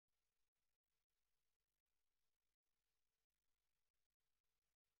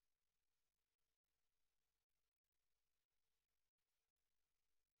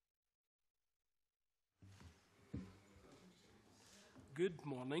Good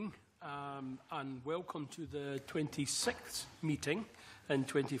morning and welcome to the 26th meeting in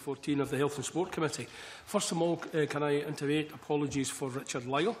 2014 of the Health and Sport Committee. First of all, can I intimate apologies for Richard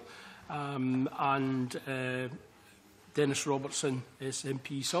Lyle and Dennis Robertson,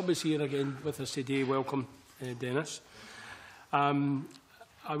 SNP sub, is here again with us today. Welcome, Dennis.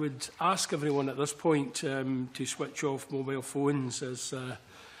 I would ask everyone at this point to switch off mobile phones as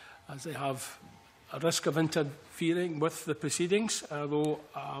they have a risk of interfering with the proceedings, although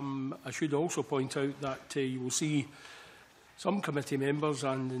I should also point out that you will see some committee members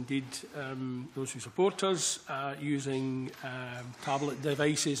and indeed those who support us using tablet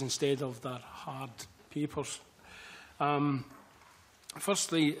devices instead of their hard papers.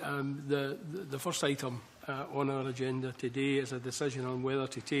 Firstly, the first item on our agenda today is a decision on whether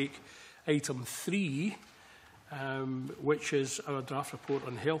to take item 3, which is our draft report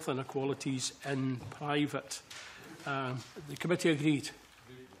on health inequalities in private. The committee agreed.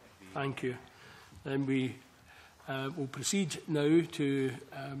 Thank you. Then we will proceed now to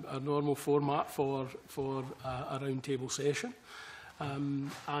our normal format for a round-table session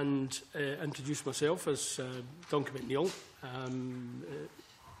and introduce myself as Duncan McNeill,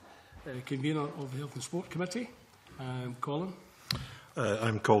 convener of the Health and Sport Committee. Colin.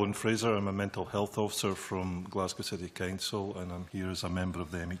 I'm Colin Fraser. I'm a mental health officer from Glasgow City Council, and I'm here as a member of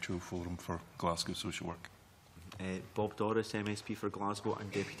the MHO Forum for Glasgow Social Work. Bob Doris, MSP for Glasgow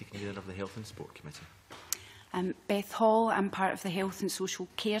and Deputy Convener of the Health and Sport Committee. Beth Hall. I'm part of the Health and Social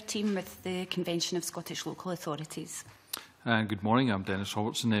Care team with the Convention of Scottish Local Authorities. Good morning. I'm Dennis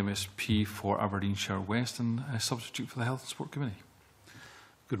Robertson, MSP for Aberdeenshire West and a substitute for the Health and Sport Committee.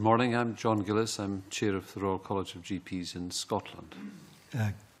 Good morning. I'm John Gillies. I'm Chair of the Royal College of GPs in Scotland.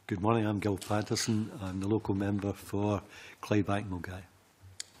 Good morning. I'm Gil Patterson. I'm the local member for Clydebank Milngavie.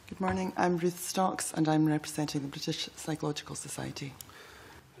 Good morning. I'm Ruth Stocks and I'm representing the British Psychological Society.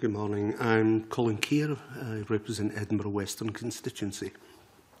 Good morning. I'm Colin Keir. I represent Edinburgh Western constituency.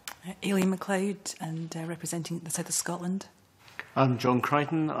 Aileen MacLeod and representing the South of Scotland. I'm John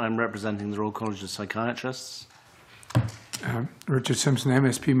Crichton. I'm representing the Royal College of Psychiatrists. Richard Simpson,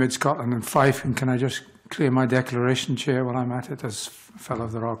 MSP Mid-Scotland and Fife. And can I just clear my declaration, Chair, while I'm at it, as fellow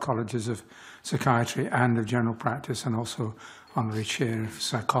of the Royal Colleges of Psychiatry and of General Practice, and also Honorary Chair of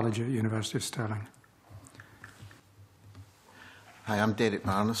Psychology at the University of Stirling. Hi, I'm Derek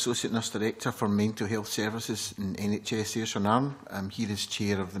Barron, Associate Nurse Director for Mental Health Services in NHS Ayrshire. I'm here as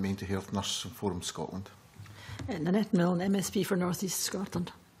Chair of the Mental Health Nurse Forum Scotland. Nanette Milne, MSP for North East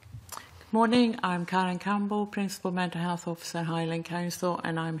Scotland. Good morning, I'm Karin Campbell, Principal Mental Health Officer, Highland Council,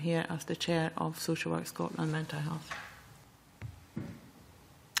 and I'm here as the Chair of Social Work Scotland Mental Health.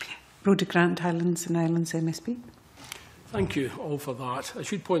 Rhoda Grant, Highlands and Islands MSP. Thank you all for that. I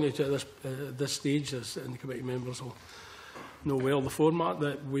should point out at this stage, as the committee members will know well the format,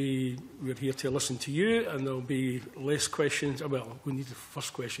 that we're here to listen to you, and there'll be less questions. Well, we need the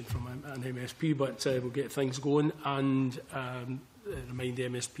first question from an MSP, but we'll get things going and remind the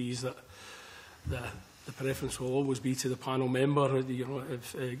MSPs that the preference will always be to the panel member,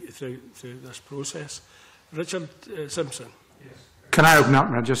 through this process. Richard Simpson. Yes. Can I open up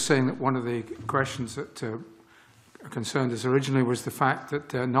by just saying that one of the questions that concerned us originally was the fact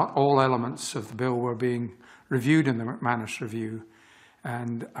that not all elements of the bill were being reviewed in the McManus review,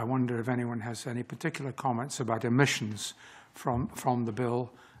 and I wonder if anyone has any particular comments about omissions from the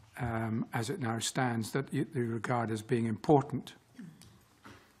bill as it now stands that you regard as being important.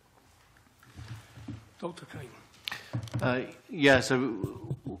 Dr. Crichton. Yeah,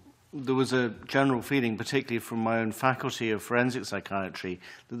 so there was a general feeling, particularly from my own faculty of forensic psychiatry,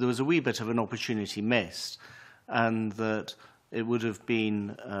 that there was a wee bit of an opportunity missed, and that it would have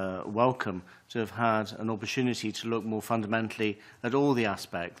been welcome to have had an opportunity to look more fundamentally at all the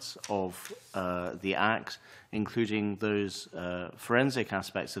aspects of the Act, including those forensic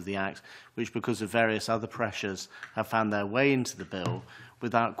aspects of the Act, which, because of various other pressures, have found their way into the bill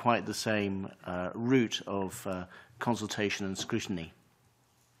without quite the same route of consultation and scrutiny.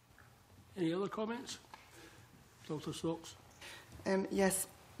 Any other comments? Dr. Stokes? Yes,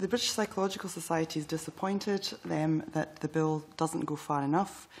 the British Psychological Society is disappointed that the bill doesn't go far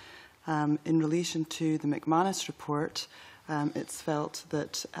enough. In relation to the McManus report, it's felt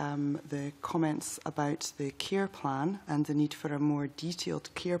that the comments about the care plan and the need for a more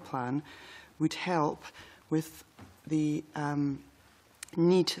detailed care plan would help with the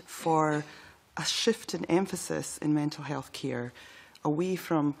need for a shift in emphasis in mental health care, away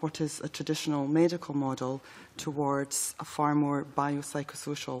from what is a traditional medical model towards a far more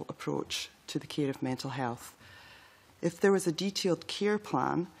biopsychosocial approach to the care of mental health. If there was a detailed care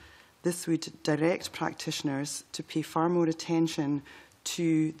plan, this would direct practitioners to pay far more attention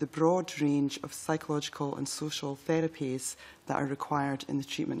to the broad range of psychological and social therapies that are required in the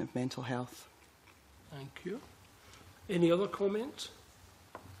treatment of mental health. Thank you. Any other comments?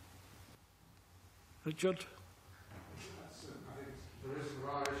 Richard?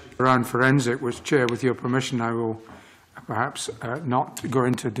 Around forensic, which, Chair, with your permission, I will perhaps not go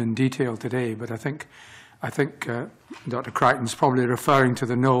into it in detail today, but I think Dr. Crichton's probably referring to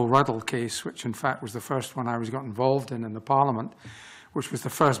the Noel Ruddle case, which in fact was the first one I got involved in the Parliament, which was the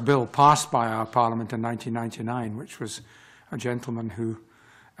first bill passed by our Parliament in 1999, which was a gentleman who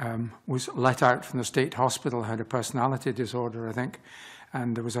was let out from the state hospital, had a personality disorder, I think,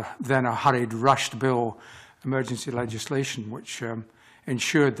 and there was then a hurried, rushed bill, emergency legislation, which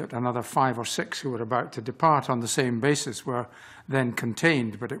ensured that another 5 or 6 who were about to depart on the same basis were then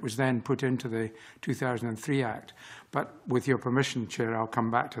contained, but it was then put into the 2003 Act. But with your permission, Chair, I'll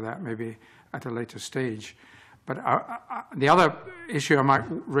come back to that maybe at a later stage. But the other issue I might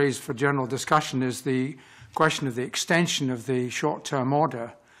raise for general discussion is the question of the extension of the short-term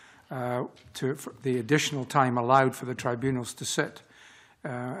order to the additional time allowed for the tribunals to sit.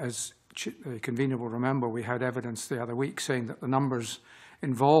 As the convener will remember, we had evidence the other week saying that the numbers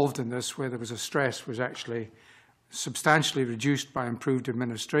involved in this, where there was a stress, was actually substantially reduced by improved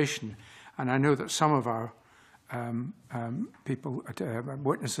administration. And I know that some of our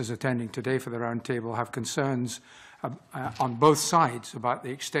witnesses attending today for the round table have concerns on both sides about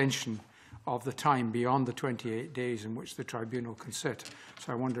the extension of the time beyond the 28 days in which the tribunal can sit.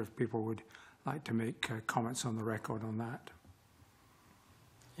 So I wonder if people would like to make comments on the record on that.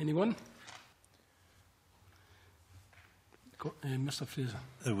 Anyone? Mr. Fraser.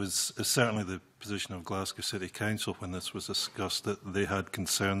 It was certainly the position of Glasgow City Council when this was discussed that they had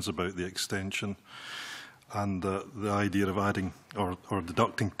concerns about the extension and the idea of adding or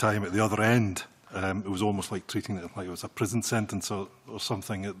deducting time at the other end. It was almost like treating it like it was a prison sentence or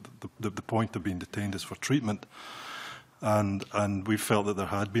something. The point of being detained is for treatment. And we felt that there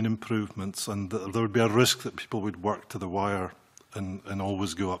had been improvements and that there would be a risk that people would work to the wire and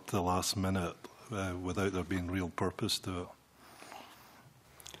always go up to the last minute without there being real purpose to it.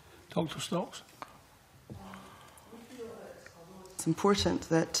 Dr. Stocks? It's important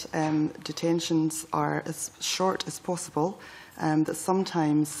that detentions are as short as possible, that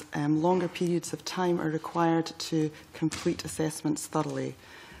sometimes longer periods of time are required to complete assessments thoroughly.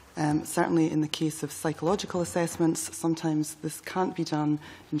 Certainly in the case of psychological assessments, sometimes this can't be done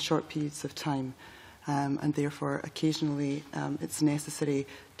in short periods of time. And therefore, occasionally, it's necessary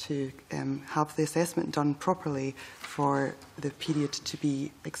to have the assessment done properly for the period to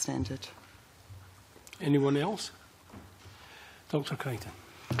be extended. Anyone else? Dr. Crichton.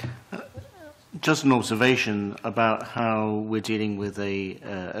 Just an observation about how we're dealing with a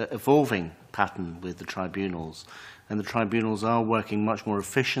evolving pattern with the tribunals. And the tribunals are working much more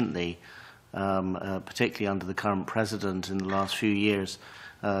efficiently, particularly under the current president in the last few years,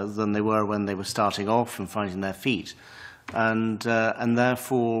 than they were when they were starting off and finding their feet. And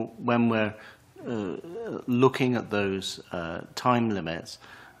therefore, when we're looking at those time limits,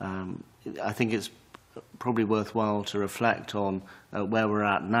 I think it's probably worthwhile to reflect on where we're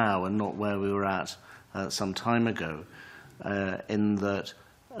at now and not where we were at some time ago, in that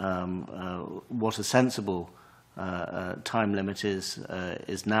what a sensible time limit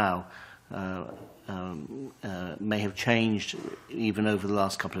is now may have changed even over the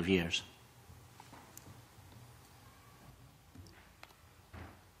last couple of years.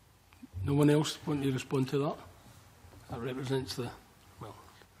 No one else want to respond to that? That represents the, well,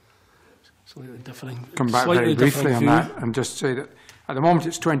 slightly different. Come back very briefly on that and just say that at the moment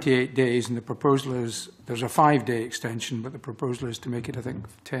it's 28 days and the proposal is, there's a 5-day extension, but the proposal is to make it, I think,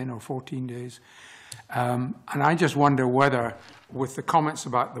 10 or 14 days. And I just wonder whether, with the comments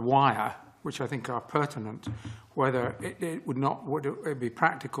about the wire, which I think are pertinent, whether it would be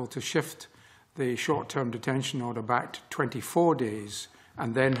practical to shift the short-term detention order back to 24 days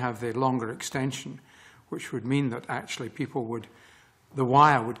and then have the longer extension, which would mean that actually people would, the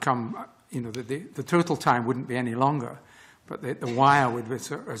wire would come, you know, the total time wouldn't be any longer, but the wire would,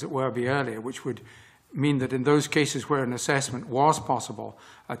 as it were, be earlier, which would mean that in those cases where an assessment was possible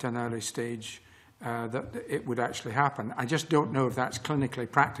at an early stage, that it would actually happen. I just don't know if that's clinically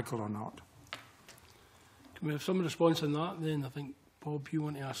practical or not. Can we have some response on that then? I think, Bob, you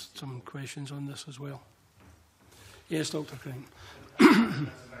want to ask some questions on this as well. Yes, Dr. Crane.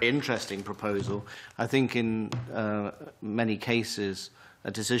 Interesting proposal. I think in many cases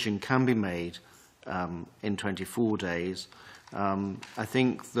a decision can be made in 24 days. I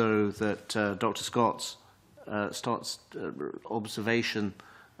think, though, that Dr. Scott's observation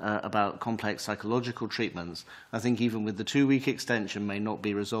about complex psychological treatments, I think even with the 2-week extension may not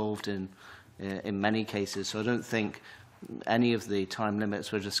be resolved in many cases. So I don't think any of the time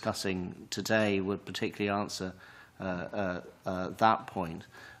limits we're discussing today would particularly answer that point.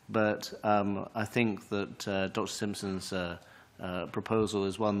 But I think that Dr. Simpson's proposal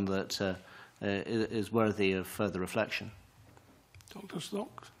is one that is worthy of further reflection. Dr.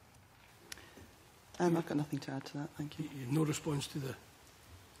 Stocks? I've got nothing to add to that, thank you. No response to the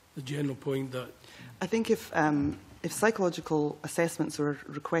general point that... I think if psychological assessments are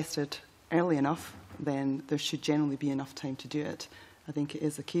requested early enough, then there should generally be enough time to do it. I think it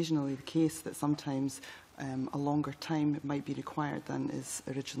is occasionally the case that sometimes a longer time might be required than is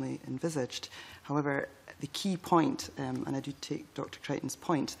originally envisaged. However, the key point, and I do take Dr. Crichton's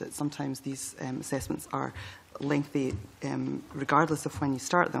point, that sometimes these assessments are lengthy regardless of when you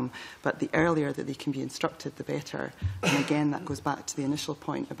start them, but the earlier that they can be instructed, the better. And again, that goes back to the initial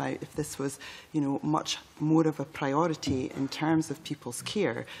point about if this was, much more of a priority in terms of people's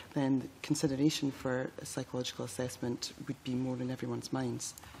care, then the consideration for a psychological assessment would be more in everyone's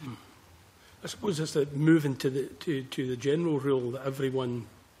minds. I suppose it's that moving to the general rule that everyone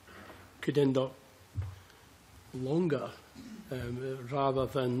could end up longer, rather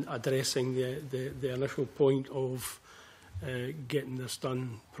than addressing the initial point of getting this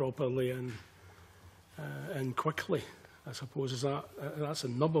done properly and quickly. I suppose that's a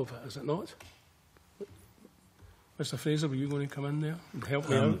nub of it, is it not? Mr. Fraser, were you going to come in there and help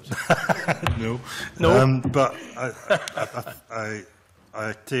me out? No. But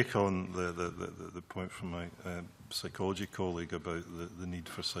I take on the point from my psychology colleague about the need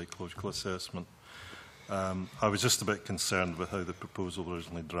for psychological assessment. I was just a bit concerned with how the proposal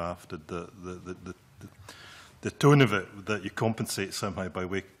originally drafted. The tone of it, that you compensate somehow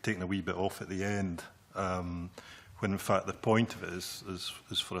by taking a wee bit off at the end, when in fact the point of it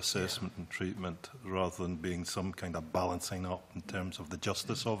is for assessment and treatment, rather than being some kind of balancing up in terms of the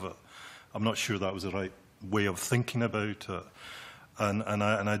justice of it. I'm not sure that was the right way of thinking about it. And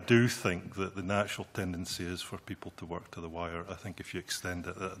I do think that the natural tendency is for people to work to the wire. I think if you extend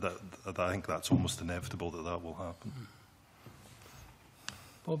it, I think that's almost inevitable that will happen.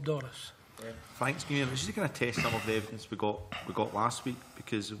 Bob Doris. Thanks, Ian. I was just going to test some of the evidence we got last week,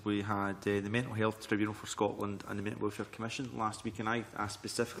 because we had the Mental Health Tribunal for Scotland and the Mental Welfare Commission last week, and I asked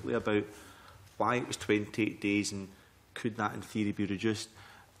specifically about why it was 28 days and could that in theory be reduced.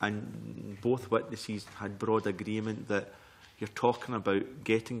 And both witnesses had broad agreement that you're talking about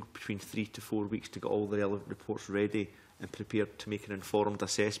getting between 3 to 4 weeks to get all the relevant reports ready and prepared to make an informed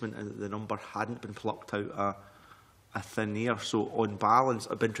assessment, and that the number hadn't been plucked out a thin air. So on balance,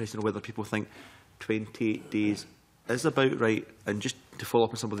 I'd be interested in whether people think 28 days is about right. And just to follow up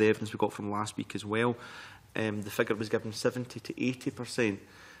on some of the evidence we got from last week as well, the figure was given 70 to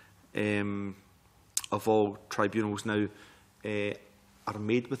 80% of all tribunals now are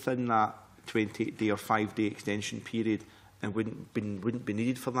made within that 28-day or 5-day extension period, and wouldn't be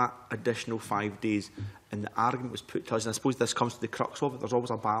needed for that additional 5 days. And the argument was put to us, and I suppose this comes to the crux of it, there's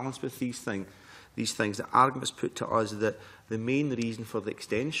always a balance with these things. The argument was put to us that the main reason for the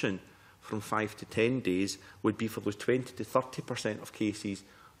extension from 5 to 10 days would be for those 20 to 30% of cases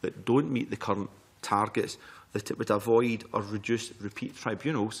that don't meet the current targets, that it would avoid or reduce repeat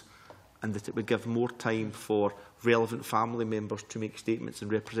tribunals, and that it would give more time for relevant family members to make statements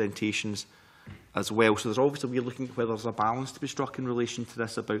and representations as well. So there's obviously, we're looking at whether there's a balance to be struck in relation to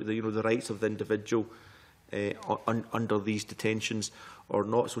this about the rights of the individual under these detentions or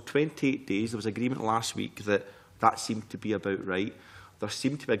not. So 28 days, there was agreement last week that seemed to be about right. There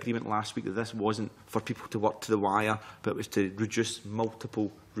seemed to be agreement last week that this wasn't for people to work to the wire, but it was to reduce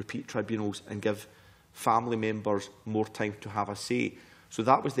multiple repeat tribunals and give family members more time to have a say. So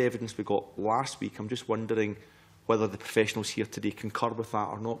that was the evidence we got last week. I'm just wondering whether the professionals here today concur with that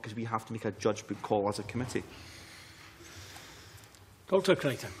or not, because we have to make a judgment call as a committee. Dr.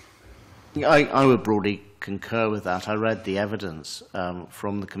 Crichton. I would broadly concur with that. I read the evidence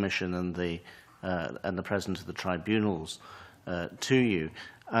from the Commission and the President of the tribunals to you,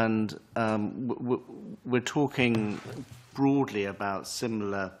 and we're talking broadly about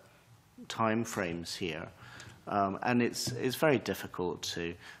similar timeframes here, and it's very difficult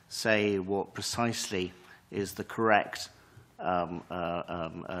to say what precisely is the correct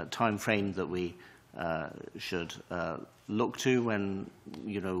time frame that we should look to when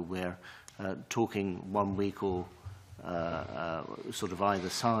we're talking 1 week or sort of either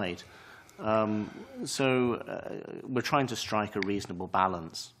side. So we're trying to strike a reasonable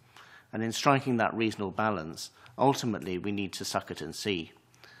balance, and in striking that reasonable balance, ultimately we need to suck it and see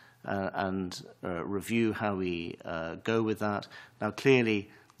and review how we go with that. Now, clearly,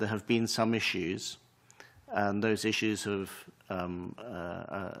 there have been some issues, and those issues have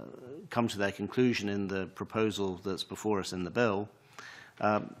come to their conclusion in the proposal that's before us in the bill.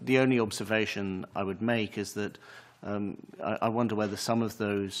 The only observation I would make is that I wonder whether some of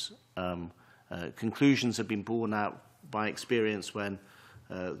those conclusions have been borne out by experience when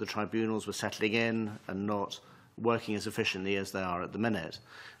the tribunals were settling in and not working as efficiently as they are at the minute.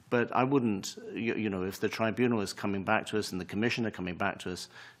 But I wouldn't, you know, if the tribunal is coming back to us and the commission are coming back to us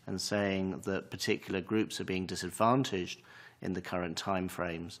and saying that particular groups are being disadvantaged in the current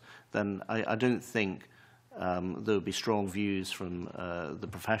timeframes, then I don't think there would be strong views from the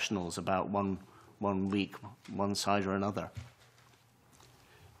professionals about one week, one side or another.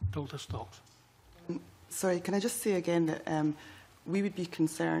 Dr. Stokes. Sorry, can I just say again that we would be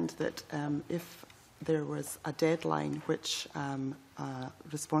concerned that if there was a deadline which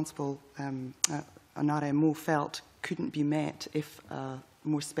responsible, an RMO felt couldn't be met if a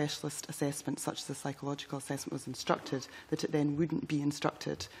more specialist assessment, such as a psychological assessment, was instructed, that it then wouldn't be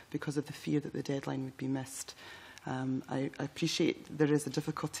instructed because of the fear that the deadline would be missed. I appreciate there is a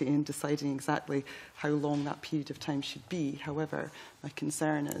difficulty in deciding exactly how long that period of time should be. However, my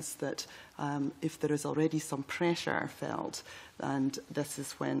concern is that if there is already some pressure felt, and this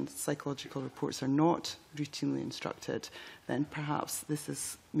is when psychological reports are not routinely instructed, then perhaps this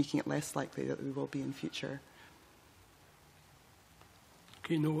is making it less likely that we will be in future.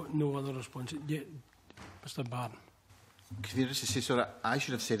 Okay, no other response. Yeah, Mr. Barron. Can I just say, sorry, I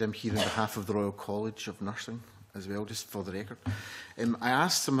should have said I'm here on behalf of the Royal College of Nursing as well, just for the record. I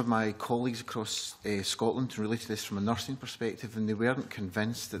asked some of my colleagues across Scotland to relate to this from a nursing perspective, and they weren't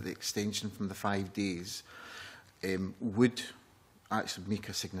convinced that the extension from the 5 days would actually make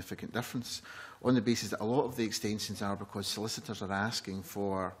a significant difference, on the basis that a lot of the extensions are because solicitors are asking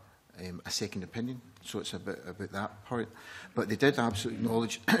for a second opinion. So it's about that point. But they did absolutely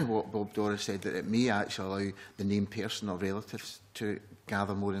acknowledge what Bob Doris said, that it may actually allow the named person or relatives to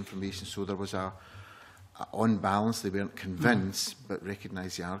gather more information. So there was on balance, they weren't convinced, but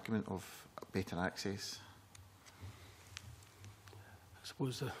recognised the argument of better access. I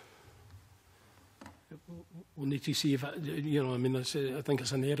suppose we'll need to see if it, you know, I mean, I think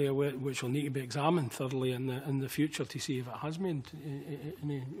it's an area which will need to be examined thoroughly in the future to see if it has made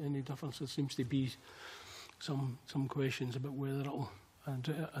any difference. There seems to be some questions about whether it will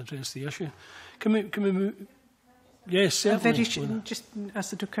address the issue. Can we move? Yes, certainly. Just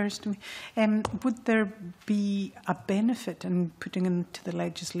as it occurs to me, would there be a benefit in putting into the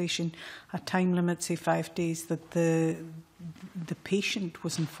legislation a time limit, say 5 days, that the patient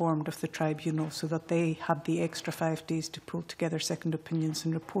was informed of the tribunal so that they had the extra 5 days to pull together second opinions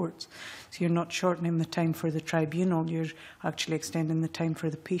and reports? So you're not shortening the time for the tribunal, you're actually extending the time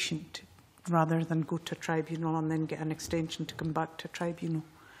for the patient rather than go to a tribunal and then get an extension to come back to a tribunal.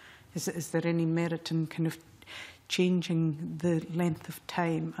 Is there any merit in kind of changing the length of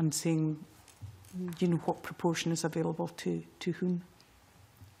time and saying, you know, what proportion is available to whom?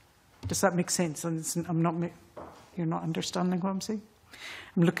 Does that make sense? You're not understanding what I'm saying?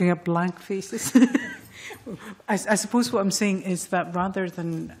 I'm looking at blank faces. I suppose what I'm saying is that rather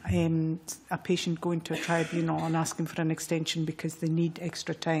than a patient going to a tribunal and asking for an extension because they need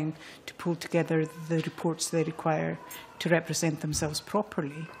extra time to pull together the reports they require to represent themselves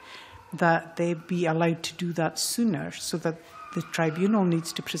properly, that they be allowed to do that sooner, so that the tribunal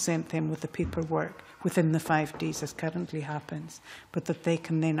needs to present them with the paperwork within the 5 days, as currently happens, but that they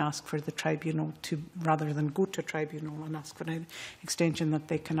can then ask for the tribunal to, rather than go to a tribunal and ask for an extension, that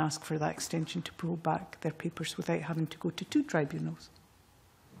they can ask for that extension to pull back their papers without having to go to 2 tribunals.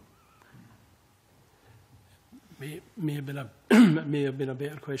 May have been a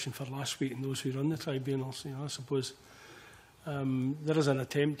better question for last week and those who run the tribunals. You know, I suppose there is an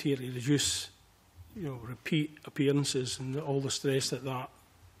attempt here to reduce, you know, repeat appearances and all the stress that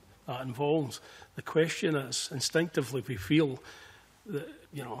involves. The question is, instinctively we feel that,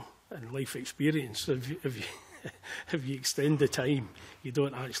 you know, in life experience, if you extend the time, you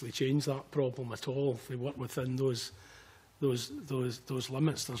don't actually change that problem at all. If we work within those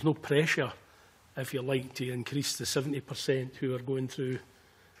limits, there's no pressure, if you like, to increase the 70% who are going through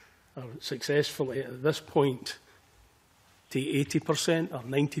successfully at this point to 80% or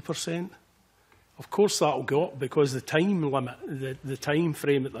 90%. Of course that will go up because the time limit, the time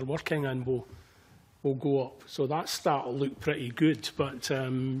frame that they're working in will go up. So that start will look pretty good, but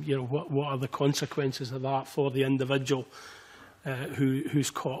you know, what are the consequences of that for the individual who's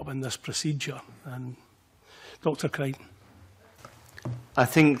caught up in this procedure? And Dr. Crichton. I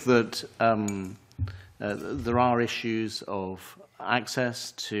think that there are issues of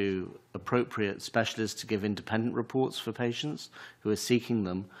access to appropriate specialists to give independent reports for patients who are seeking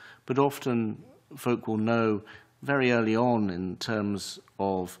them, but often folk will know very early on in terms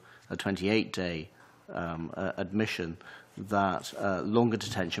of a 28-day admission that longer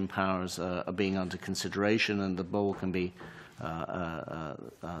detention powers are being under consideration and the ball can be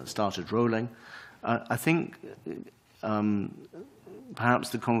started rolling. I think perhaps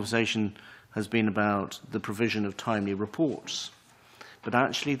the conversation has been about the provision of timely reports, but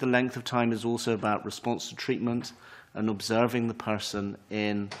actually the length of time is also about response to treatment and observing the person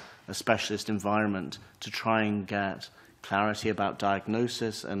in a specialist environment to try and get clarity about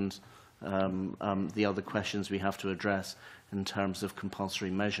diagnosis and the other questions we have to address in terms of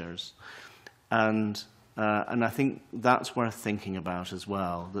compulsory measures. And I think that's worth thinking about as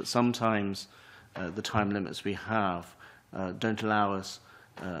well, that sometimes the time limits we have don't allow us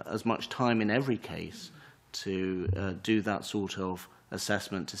as much time in every case to do that sort of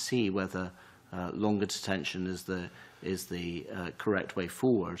assessment to see whether longer detention is the correct way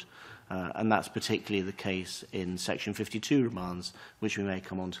forward. And that's particularly the case in Section 52 remands, which we may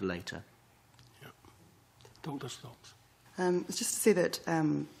come on to later. Yep. Dr. Stokes. It's just to say that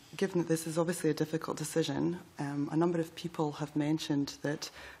given that this is obviously a difficult decision, a number of people have mentioned that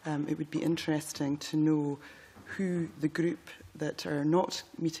it would be interesting to know who the group that are not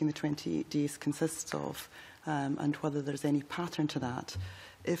meeting the 28 days consists of, and whether there's any pattern to that.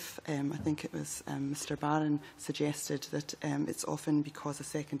 If, I think it was Mr. Barron suggested that it's often because a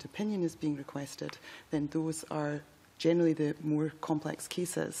second opinion is being requested, then those are generally the more complex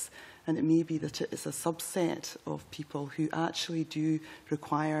cases. And it may be that it is a subset of people who actually do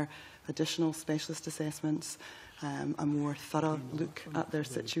require additional specialist assessments, a more thorough look at their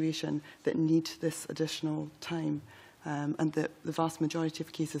situation, that need this additional time. And that the vast majority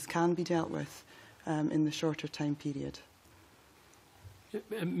of cases can be dealt with in the shorter time period.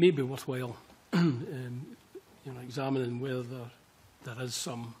 It may be worthwhile examining whether there is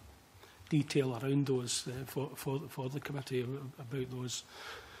some detail around those for the committee about those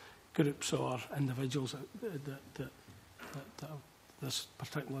groups or individuals that this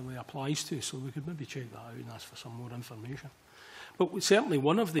particularly applies to. So we could maybe check that out and ask for some more information. But certainly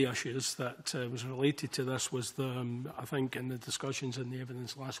one of the issues that was related to this was I think in the discussions and the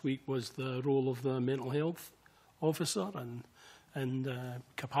evidence last week, was the role of the mental health officer and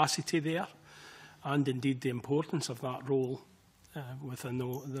capacity there, and indeed the importance of that role within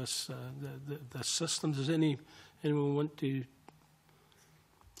this system. Does anyone want to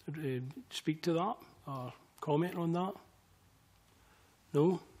speak to that or comment on that?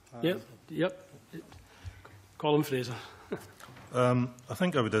 No? Yep. Colin Fraser. I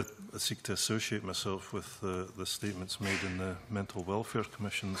think I would seek to associate myself with the statements made in the Mental Welfare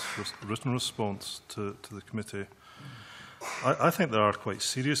Commission's written response to the committee. I think there are quite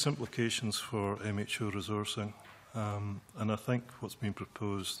serious implications for MHO resourcing, and I think what's being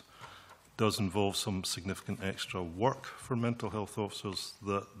proposed does involve some significant extra work for mental health officers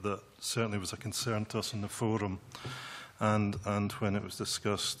that certainly was a concern to us in the forum and when it was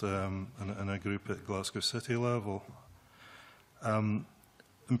discussed in a group at Glasgow City level.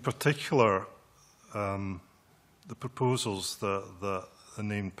 In particular, the proposals that a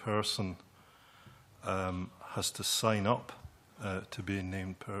named person has to sign up to be a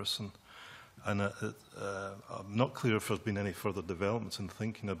named person. And I'm not clear if there's been any further developments in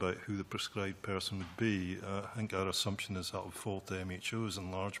thinking about who the prescribed person would be. I think our assumption is that will fall to MHOs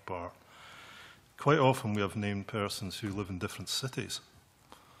in large part. Quite often we have named persons who live in different cities.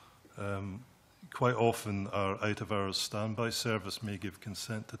 Quite often our out-of-hours standby service may give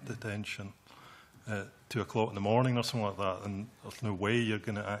consent to detention at 2 o'clock in the morning or something like that, and there's no way you're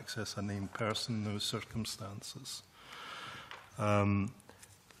going to access a named person in those circumstances.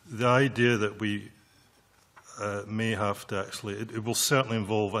 The idea that we may have to actually, it will certainly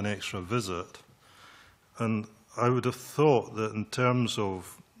involve an extra visit, and I would have thought that in terms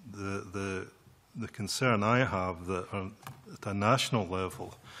of the concern I have that at a national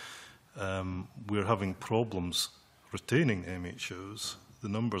level, we're having problems retaining MHOs. The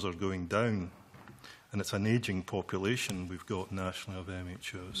numbers are going down, and it's an ageing population we've got nationally of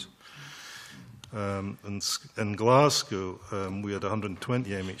MHOs. In Glasgow, we had 120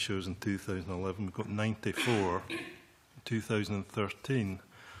 MHOs in 2011. We've got 94 in 2013.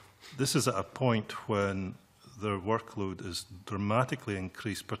 This is at a point when their workload is dramatically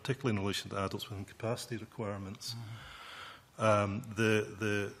increased, particularly in relation to adults with incapacity requirements.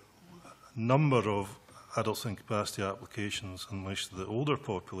 The number of adults with incapacity applications in relation to the older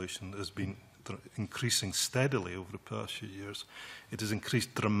population has been increasing steadily over the past few years. It has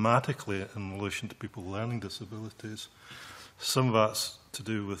increased dramatically in relation to people with learning disabilities. Some of that's to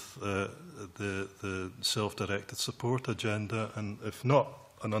do with the self-directed support agenda, and if not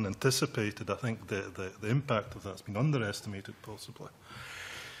an unanticipated, I think the impact of that's been underestimated possibly.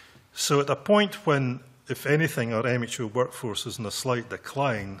 So at a point when, if anything, our MHO workforce is in a slight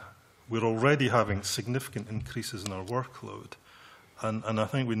decline, we're already having significant increases in our workload. And I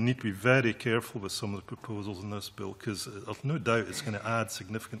think we need to be very careful with some of the proposals in this bill, because I've no doubt it's going to add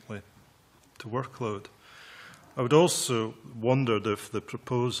significantly to workload. I would also wondered if the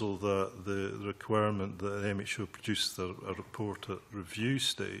proposal that the requirement that MHO produce a report at review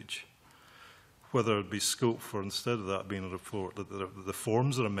stage, whether there'd be scope for, instead of that being a report, that the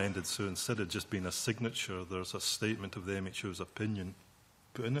forms are amended, so instead of just being a signature, there's a statement of the MHO's opinion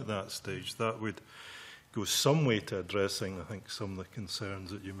put in at that stage. That would go some way to addressing, I think, some of the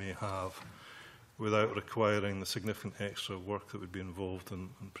concerns that you may have, without requiring the significant extra work that would be involved in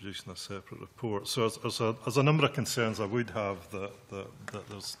producing a separate report. So there's a number of concerns I would have that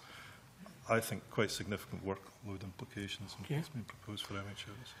there's, I think, quite significant workload implications in what's being proposed for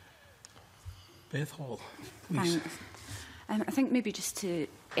MHOs. Beth Hall, please. Thanks. I think maybe just to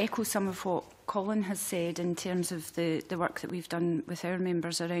echo some of what Colin has said in terms of the work that we've done with our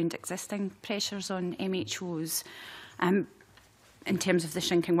members around existing pressures on MHOs, in terms of the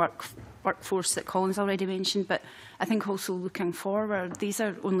shrinking workforce that Colin's already mentioned, but I think also looking forward, these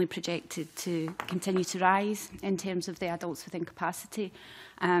are only projected to continue to rise in terms of the adults with incapacity,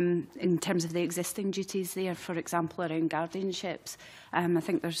 in terms of the existing duties there, for example, around guardianships. I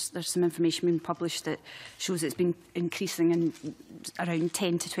think there's some information being published that shows it's been increasing in around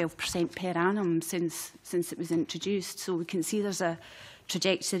 10 to 12% per annum since it was introduced. So we can see there's a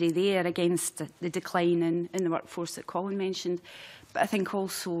trajectory there against the decline in the workforce that Colin mentioned. But I think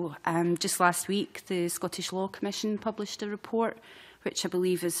also just last week the Scottish Law Commission published a report which I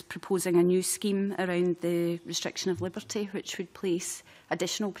believe is proposing a new scheme around the restriction of liberty, which would place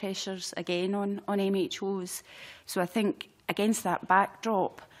additional pressures again on MHOs. So I think against that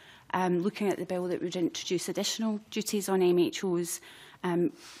backdrop, looking at the bill that would introduce additional duties on MHOs,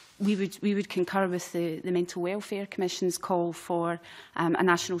 we would concur with the Mental Welfare Commission's call for a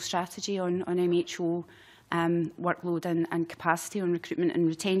national strategy on MHO workload and capacity on recruitment and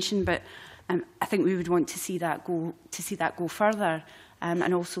retention. But I think we would want to see that go further,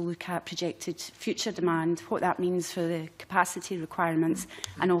 and also look at projected future demand, what that means for the capacity requirements,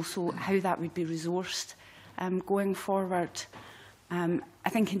 and also how that would be resourced going forward. I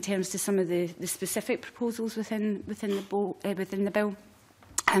think in terms to some of the specific proposals within the bill.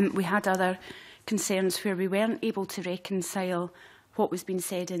 We had other concerns where we weren't able to reconcile what was being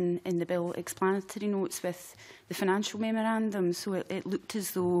said in the bill explanatory notes with the financial memorandum. So it looked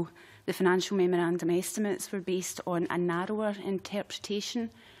as though the financial memorandum estimates were based on a narrower interpretation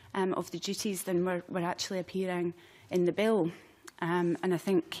of the duties than were actually appearing in the bill. And I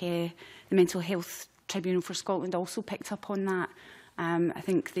think the Mental Health Tribunal for Scotland also picked up on that. I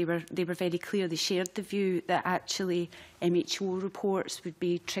think they were very clear. They shared the view that actually MHO reports would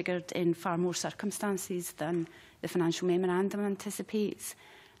be triggered in far more circumstances than the financial memorandum anticipates.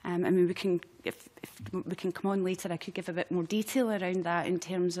 I mean, if we can come on later, I could give a bit more detail around that in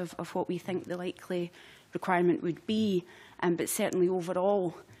terms of what we think the likely requirement would be. But certainly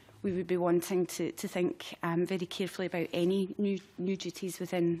overall, we would be wanting to think very carefully about any new duties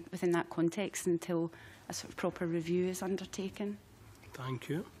within that context until a sort of proper review is undertaken. Thank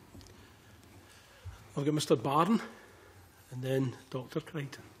you. I'll get Mr. Barron and then Dr.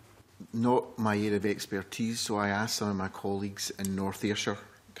 Crichton. Not my area of expertise, so I asked some of my colleagues in North Ayrshire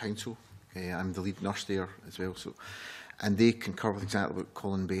Council. I'm the lead nurse there as well, and they concur with exactly what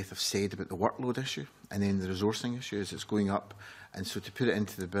Colin and Beth have said about the workload issue and then the resourcing issue as it's going up. And so to put it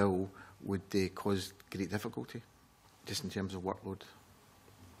into the bill would cause great difficulty, just in terms of workload.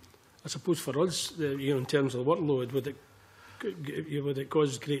 I suppose for us, in terms of the workload, would it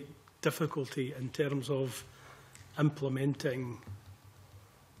cause great difficulty in terms of implementing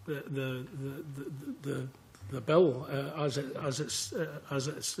the bill as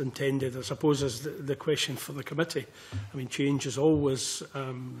it's intended? I suppose is the question for the committee. I mean, change is always.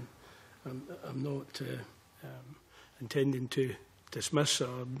 I'm not intending to dismiss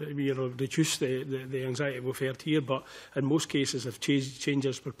or reduce the anxiety we've heard here, but in most cases, if change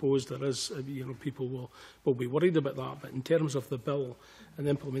is proposed, there is people will be worried about that. But in terms of the bill and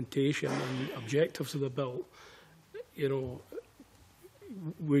implementation and objectives of the bill,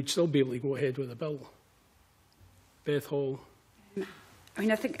 we'd still be able to go ahead with the bill. Beth Hall. I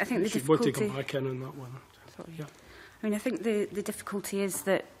mean, I think the difficulty. Want to come back in on that one. Sorry. Yeah. I mean, I think the difficulty is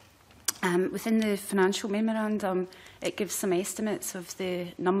that Within the financial memorandum, it gives some estimates of the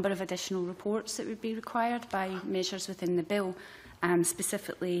number of additional reports that would be required by measures within the bill,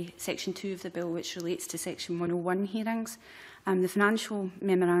 specifically Section 2 of the bill, which relates to Section 101 hearings. The financial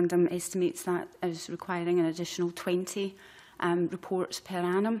memorandum estimates that as requiring an additional 20 reports per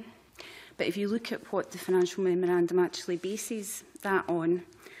annum. But if you look at what the financial memorandum actually bases that on,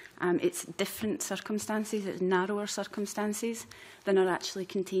 it's different circumstances, it's narrower circumstances than are actually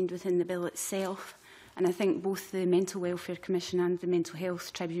contained within the bill itself. And I think both the Mental Welfare Commission and the Mental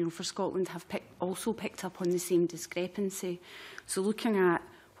Health Tribunal for Scotland have also picked up on the same discrepancy. So looking at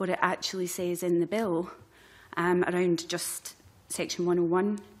what it actually says in the bill around just Section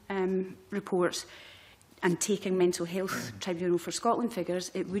 101 reports, and taking Mental Health Tribunal for Scotland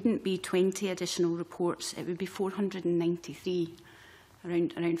figures, it wouldn't be 20 additional reports, it would be 493,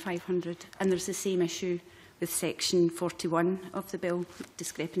 around 500. And there's the same issue with Section 41 of the bill,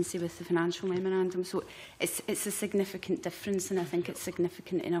 discrepancy with the financial memorandum. So it's a significant difference, and I think it's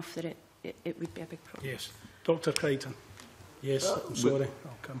significant enough that it would be a big problem. Yes. Dr. Crichton. Yes, I'm sorry.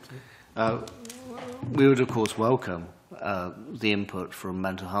 I'll come to you. We would, of course, welcome the input from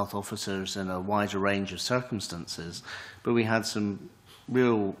mental health officers in a wider range of circumstances, but we had some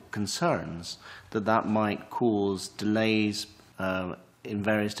real concerns that that might cause delays in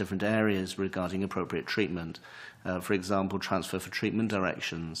various different areas regarding appropriate treatment. For example, transfer for treatment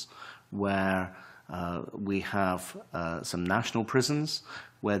directions, where we have some national prisons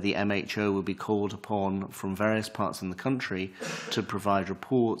where the MHO will be called upon from various parts in the country to provide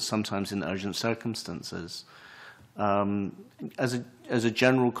reports, sometimes in urgent circumstances. As a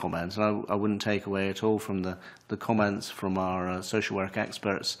general comment, and I wouldn't take away at all from the comments from our social work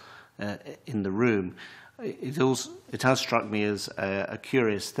experts in the room, it has struck me as a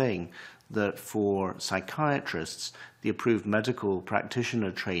curious thing that for psychiatrists, the approved medical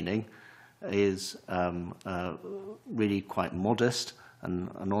practitioner training is really quite modest,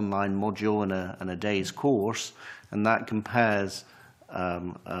 an online module and a day's course, and that compares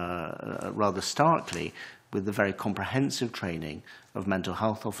rather starkly with the very comprehensive training of mental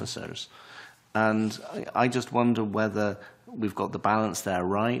health officers. And I just wonder whether we've got the balance there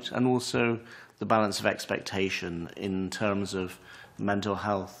right, and also the balance of expectation in terms of mental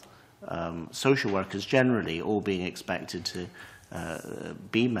health social workers generally all being expected to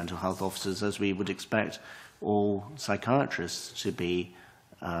be mental health officers, as we would expect all psychiatrists to be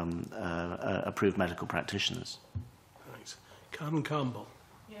approved medical practitioners. Thanks. Karin Campbell.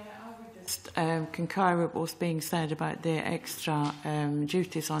 Concur with what's being said about the extra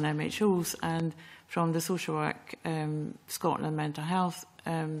duties on MHOs, and from the Social Work Scotland Mental Health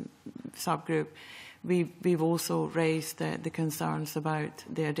subgroup, we've also raised the concerns about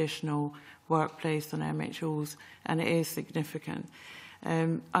the additional work placed on MHOs, and it is significant.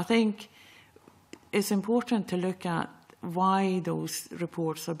 I think it's important to look at why those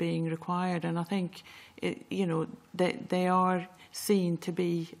reports are being required, and I think they are seen to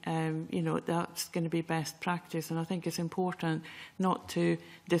be, that's going to be best practice, and I think it's important not to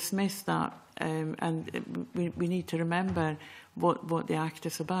dismiss that, and we need to remember what the Act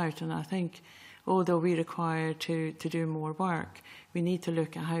is about. And I think, although we're required to do more work, we need to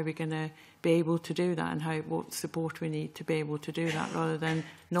look at how we're going to be able to do that, and what support we need to be able to do that, rather than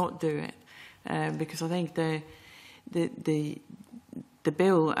not do it. Because I think the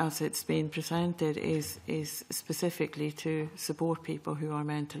bill, as it's been presented, is specifically to support people who are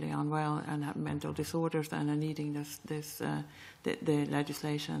mentally unwell and have mental disorders and are needing the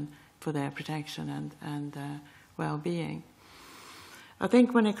legislation for their protection and well-being. I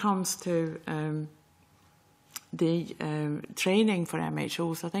think when it comes to the training for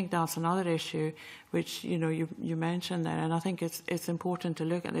MHOs, I think that's another issue which you mentioned there, and I think it's important to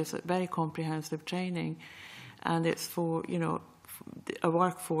look at this. Very comprehensive training, and it's for a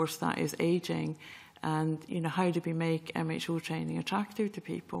workforce that is ageing, and how do we make MHO training attractive to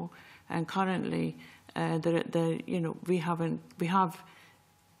people? And currently, we have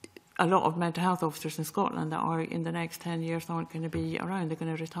a lot of mental health officers in Scotland that are in the next 10 years aren't going to be around; they're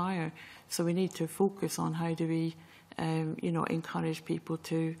going to retire. So we need to focus on how do we, encourage people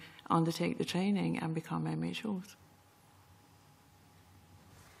to undertake the training and become MHOs.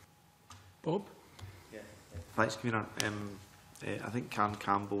 Bob. Thanks, Convener. I think Karin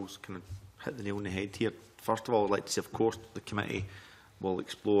Campbell's kind of hit the nail on the head here. First of all, I'd like to say, of course, the committee will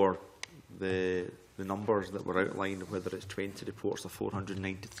explore the numbers that were outlined, whether it's 20 reports or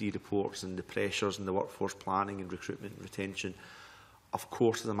 493 reports, and the pressures and the workforce planning and recruitment and retention. Of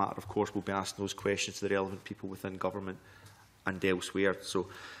course, as a matter of course, we'll be asking those questions to the relevant people within government and elsewhere.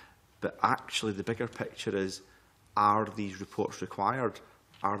 But actually, the bigger picture is, are these reports required?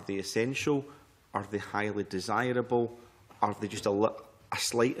 Are they essential? Are they highly desirable? Are they just a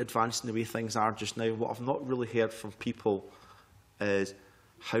slight advance in the way things are just now? What I've not really heard from people is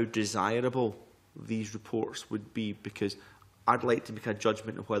how desirable these reports would be, because I'd like to make a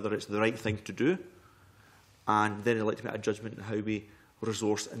judgment of whether it's the right thing to do, and then I'd like to make a judgment on how we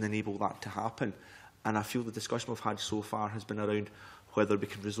resource and enable that to happen. And I feel the discussion we've had so far has been around whether we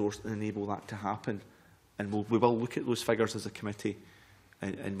can resource and enable that to happen. And we will look at those figures as a committee,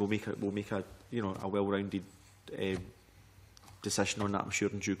 and we'll make a well-rounded decision on that, I'm sure,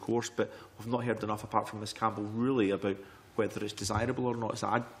 in due course. But we've not heard enough, apart from Ms Campbell, really about whether it's desirable or not.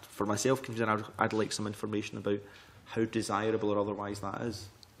 So for myself, I'd like some information about how desirable or otherwise that is.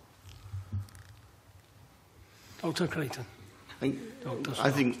 Dr. Crichton. I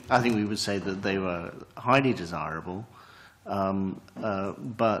think we would say that they were highly desirable,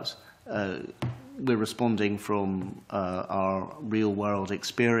 but we're responding from our real-world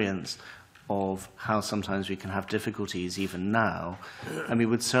experience of how sometimes we can have difficulties even now, and we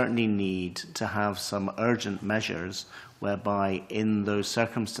would certainly need to have some urgent measures whereby in those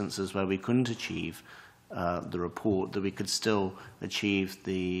circumstances where we couldn't achieve the report, that we could still achieve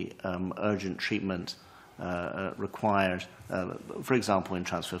the urgent treatment required, for example, in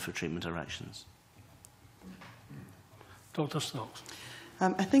transfer for treatment directions. Dr. Stokes.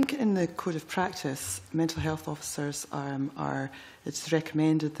 I think in the Code of Practice, mental health officers it's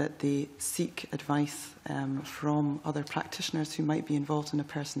recommended that they seek advice from other practitioners who might be involved in a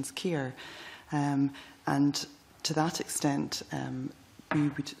person's care. And to that extent, we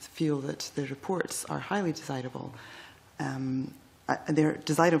would feel that the reports are highly desirable. They're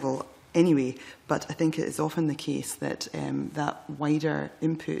desirable anyway, but I think it is often the case that that wider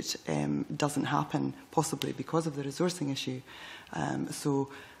input doesn't happen, possibly because of the resourcing issue. So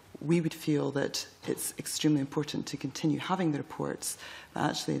we would feel that it's extremely important to continue having the reports, but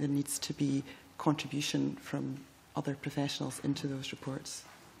actually there needs to be contribution from other professionals into those reports.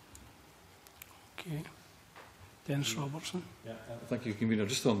 Okay. Dennis Robertson. Yeah, thank you, Convener.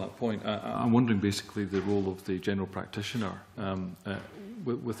 Just on that point, I'm wondering basically the role of the general practitioner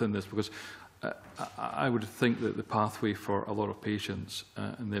within this, because I would think that the pathway for a lot of patients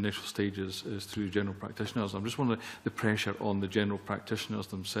in the initial stages is through general practitioners. I'm just wondering the pressure on the general practitioners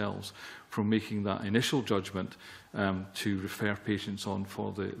themselves from making that initial judgment to refer patients on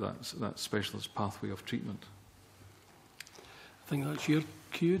for that specialist pathway of treatment. I think that's your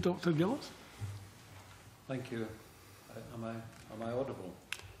cue, Dr. Gillies. Thank you. Am I audible?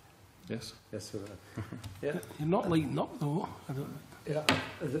 Yes. Yes, sir. Yeah. You're not lighting up, though. Yeah.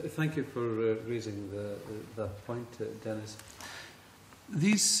 Thank you for raising that point, Dennis.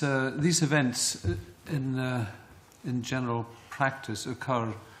 These events in general practice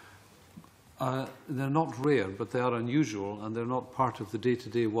occur. They're not rare, but they are unusual, and they're not part of the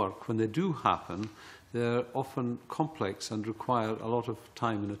day-to-day work. When they do happen, they're often complex and require a lot of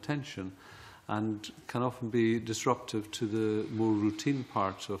time and attention, and can often be disruptive to the more routine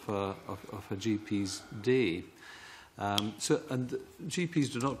parts of a GP's day. And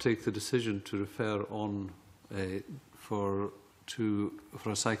GPs do not take the decision to refer on for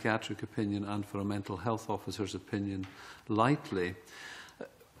a psychiatric opinion and for a mental health officer's opinion lightly.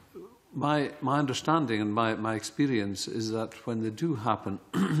 My understanding and my experience is that when they do happen,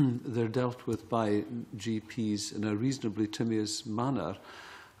 they're dealt with by GPs in a reasonably timious manner.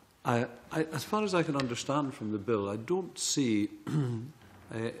 As far as I can understand from the bill, I don't see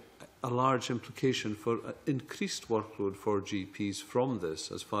a large implication for increased workload for GPs from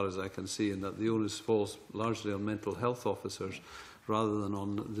this, as far as I can see, and that the onus falls largely on mental health officers rather than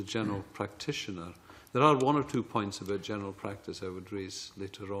on the general practitioner. There are one or two points about general practice I would raise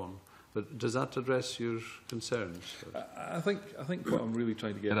later on. But does that address your concerns? I think what I'm really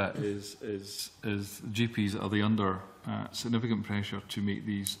trying to get at is GPs are they under significant pressure to make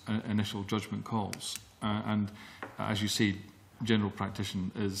these initial judgment calls, and as you say, general practitioner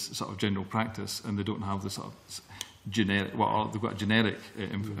is sort of general practice, and they don't have the sort of generic. Well, they've got generic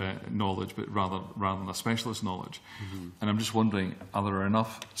knowledge, but rather than a specialist knowledge. Mm-hmm. And I'm just wondering, are there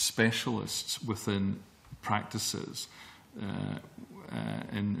enough specialists within practices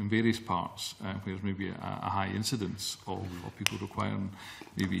in various parts where there's maybe a high incidence of people requiring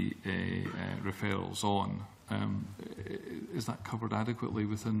maybe referrals on? Is that covered adequately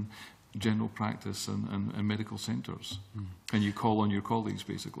within general practice and medical centres? Can you call on your colleagues,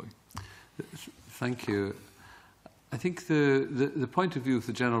 basically? Thank you. I think the point of view of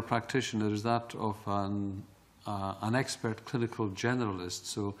the general practitioner is that of an expert clinical generalist.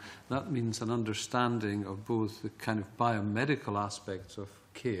 So that means an understanding of both the kind of biomedical aspects of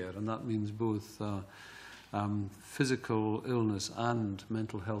care, and that means both physical illness and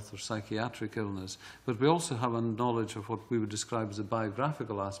mental health or psychiatric illness, but we also have a knowledge of what we would describe as the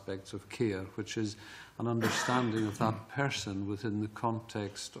biographical aspects of care, which is an understanding of that person within the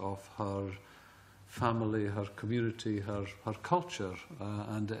context of her family, her community, her culture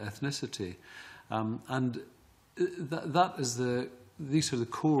and ethnicity. These are the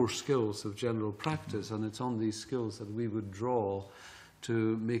core skills of general practice, and it's on these skills that we would draw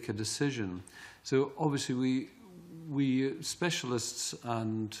to make a decision. So obviously we specialists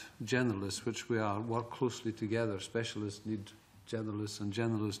and generalists, which we are, work closely together. Specialists need generalists and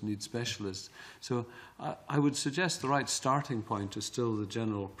generalists need specialists. So I would suggest the right starting point is still the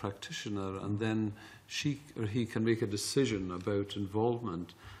general practitioner, and then she or he can make a decision about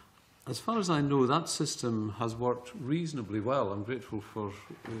involvement. As far as I know, that system has worked reasonably well. I'm grateful for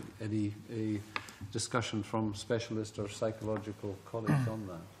any discussion from specialist or psychological colleagues on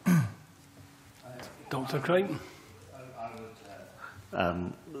that. Dr. Crichton. I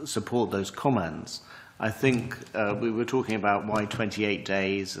would support those comments. I think we were talking about why 28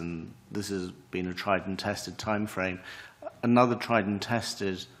 days, and this has been a tried and tested time frame. Another tried and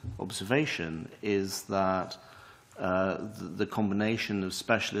tested observation is that the combination of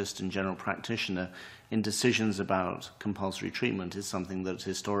specialist and general practitioner in decisions about compulsory treatment is something that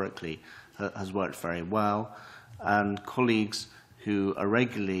historically has worked very well, and colleagues who are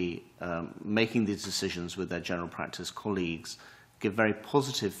regularly making these decisions with their general practice colleagues give very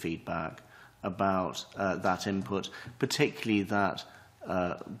positive feedback about that input, particularly that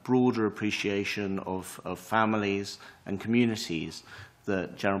broader appreciation of families and communities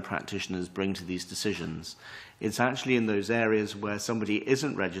that general practitioners bring to these decisions. It's actually in those areas where somebody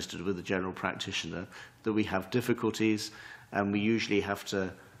isn't registered with a general practitioner that we have difficulties, and we usually have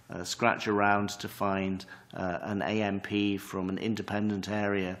to scratch around to find an AMP from an independent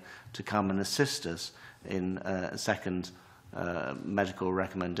area to come and assist us in second medical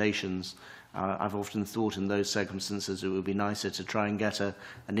recommendations. I've often thought in those circumstances it would be nicer to try and get an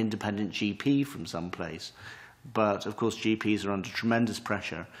independent GP from someplace. But, of course, GPs are under tremendous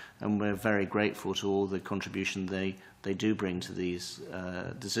pressure, and we're very grateful to all the contribution they do bring to these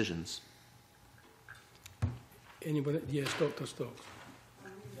decisions. Anybody? Yes, Dr. Stokes.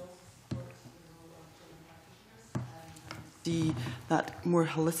 See that more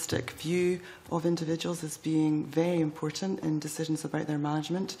holistic view of individuals as being very important in decisions about their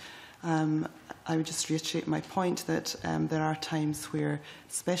management. I would just reiterate my point that there are times where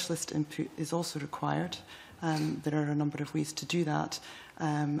specialist input is also required. There are a number of ways to do that,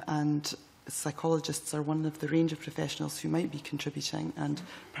 and psychologists are one of the range of professionals who might be contributing, and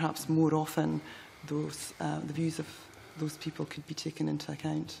perhaps more often those the views of those people could be taken into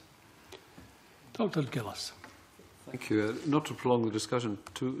account. Dr. Gillies. Thank you. Not to prolong the discussion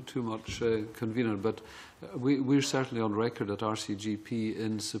too much, Convener, but we're certainly on record at RCGP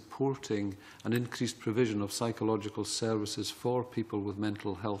in supporting an increased provision of psychological services for people with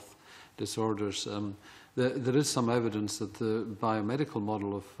mental health disorders. There is some evidence that the biomedical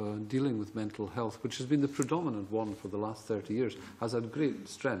model of dealing with mental health, which has been the predominant one for the last 30 years, has had great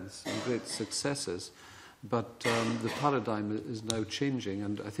strengths and great successes. But the paradigm is now changing,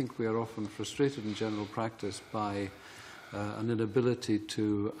 and I think we are often frustrated in general practice by an inability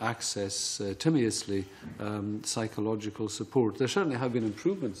to access timeously psychological support. There certainly have been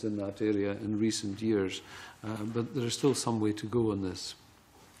improvements in that area in recent years, but there is still some way to go on this.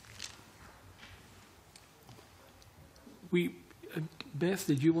 Beth,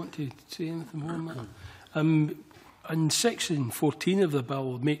 did you want to say anything more on that? And Section 14 of the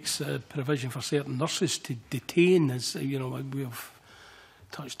bill makes provision for certain nurses to detain, as you know, we have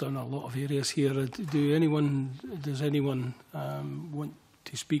touched on a lot of areas here. Does anyone want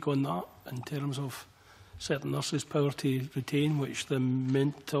to speak on that in terms of certain nurses' power to retain, which the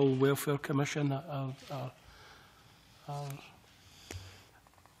Mental Welfare Commission are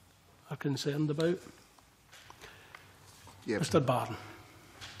concerned about? Yeah. Mr. Barron.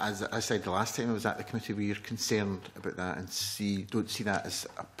 As I said the last time I was at the committee, we are concerned about that and don't see that as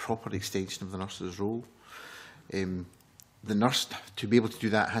a proper extension of the nurse's role. The nurse, to be able to do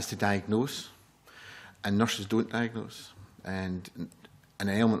that, has to diagnose, and nurses don't diagnose. And an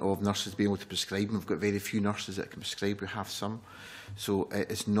element of nurses being able to prescribe, and we've got very few nurses that can prescribe, we have some. So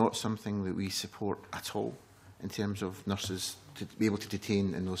it's not something that we support at all in terms of nurses to be able to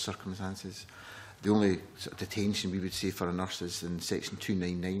detain in those circumstances. The only sort of detention we would say for a nurse is in Section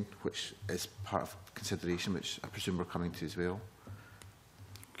 299, which is part of consideration, which I presume we're coming to as well.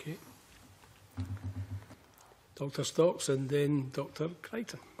 Okay. Dr. Stokes and then Dr.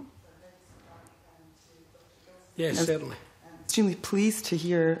 Crichton. Yes, certainly. extremely pleased to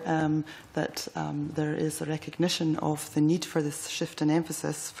hear that there is a recognition of the need for this shift in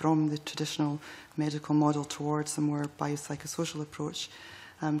emphasis from the traditional medical model towards a more biopsychosocial approach.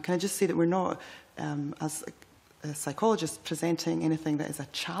 Can I just say that we're not, as psychologists, presenting anything that is a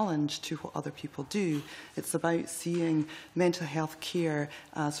challenge to what other people do. It's about seeing mental health care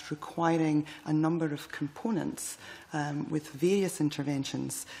as requiring a number of components with various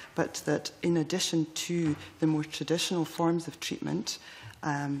interventions, but that in addition to the more traditional forms of treatment,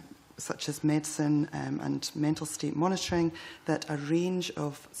 such as medicine and mental state monitoring, that a range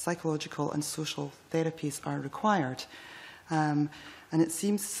of psychological and social therapies are required. And it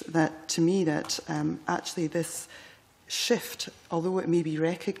seems that to me that actually this shift, although it may be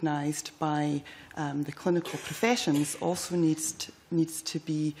recognised by the clinical professions, also needs to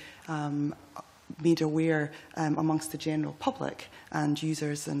be made aware amongst the general public and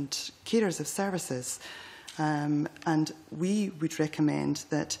users and carers of services. And we would recommend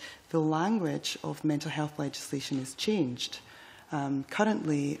that the language of mental health legislation is changed.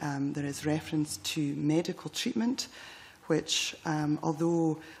 Currently, there is reference to medical treatment, which,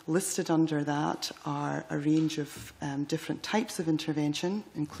 although listed under that, are a range of different types of intervention,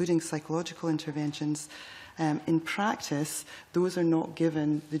 including psychological interventions. In practice, those are not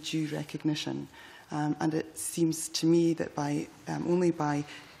given the due recognition. And it seems to me that only by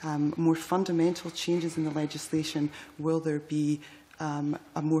more fundamental changes in the legislation will there be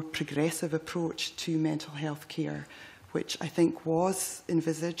a more progressive approach to mental health care, which I think was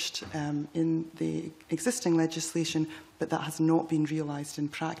envisaged in the existing legislation, but that has not been realised in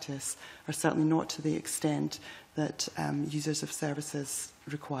practice, or certainly not to the extent that users of services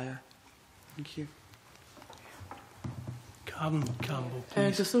require. Thank you. Karin, Campbell,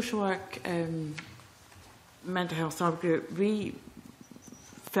 please. The social work mental health subgroup, we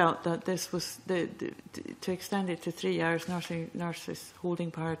felt that this was to extend it to 3 hours, nurses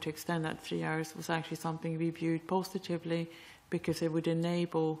holding power to extend that 3 hours was actually something we viewed positively, because it would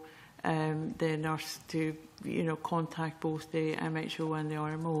enable the nurse to contact both the MHO and the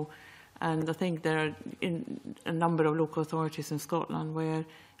RMO. And I think there are a number of local authorities in Scotland where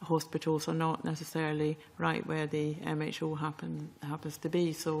hospitals are not necessarily right where the MHO happens to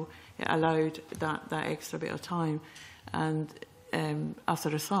be, so it allowed that extra bit of time. And as a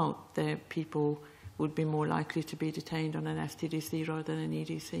result, the people would be more likely to be detained on an STDC rather than an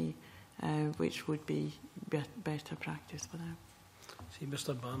EDC, which would be better practice for them. See,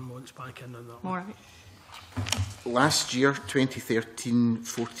 Mr. Barron wants back in on that one. All right. Last year,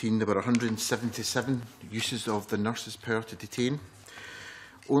 2013-14, there were 177 uses of the nurse's power to detain.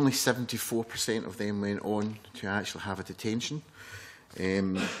 Only 74% of them went on to actually have a detention.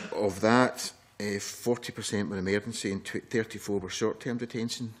 Of that, 40% were emergency and 34 were short-term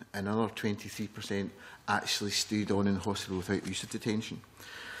detention, and another 23% actually stayed on in hospital without use of detention.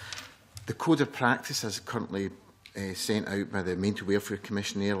 The Code of Practice, as currently sent out by the Mental Welfare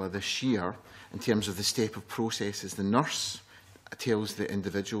Commission earlier this year, in terms of the step of processes, the nurse tells the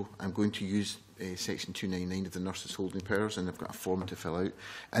individual, I'm going to use Section 299 of the nurse's holding powers, and they've got a form to fill out,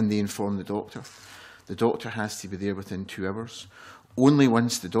 and they inform the doctor. The doctor has to be there within 2 hours. Only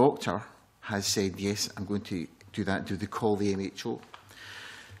once the doctor has said, yes, I'm going to do that, do they call the MHO.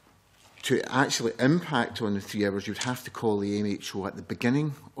 To actually impact on the 3 hours, you'd have to call the MHO at the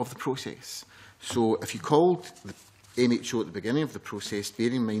beginning of the process. So if you called the MHO at the beginning of the process,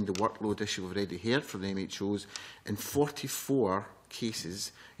 bearing in mind the workload issue we've already heard from the MHOs, in 44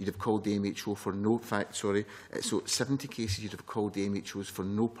 cases you'd have called the MHO for no fact, so 70 cases you'd have called the MHOs for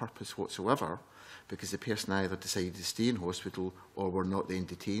no purpose whatsoever, because the person either decided to stay in hospital or were not then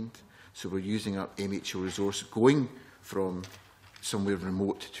detained. So we're using our MHO resource going from somewhere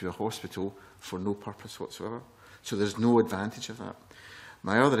remote to a hospital for no purpose whatsoever. So there's no advantage of that.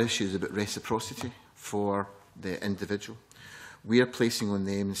 My other issue is about reciprocity for the individual. We are placing on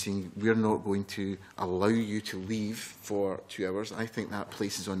them and saying, we're not going to allow you to leave for 2 hours. I think that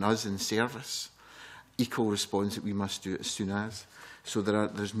places on us in service equal response that we must do it as soon as. So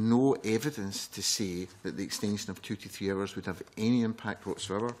there's no evidence to say that the extension of 2 to 3 hours would have any impact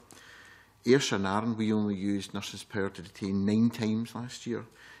whatsoever. Ayrshire and Arran, we only used nurses' power to detain 9 times last year.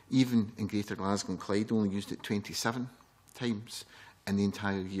 Even in Greater Glasgow and Clyde, only used it 27 times in the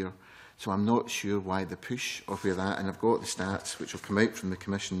entire year. So I'm not sure why the push or where that, and I've got the stats which will come out from the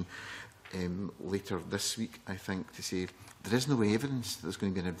Commission later this week, I think, to say there is no evidence that there's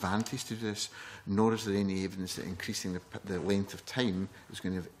going to be an advantage to this, nor is there any evidence that increasing the length of time is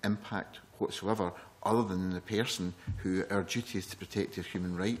going to have impact whatsoever, other than the person who our duty is to protect their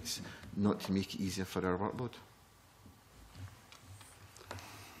human rights, not to make it easier for our workload.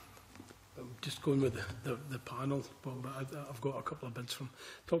 just going with the panel, but I've got a couple of bids from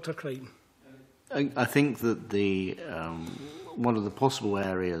Dr. Crichton. I think that the one of the possible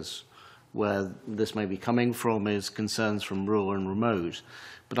areas where this may be coming from is concerns from rural and remote,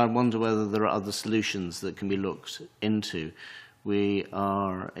 but I wonder whether there are other solutions that can be looked into. We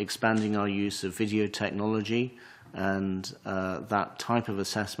are expanding our use of video technology and that type of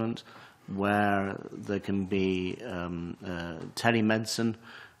assessment where there can be telemedicine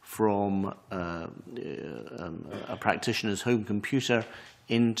from a practitioner's home computer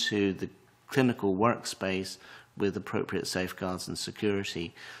into the clinical workspace with appropriate safeguards and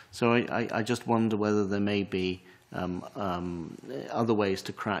security. So I just wonder whether there may be other ways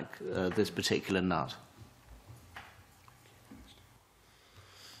to crack this particular nut.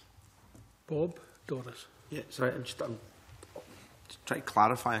 Bob, Doris. Yeah, sorry, I'm just trying to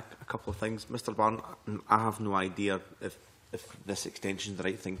clarify a couple of things. Mr. Barron, I have no idea if this extension is the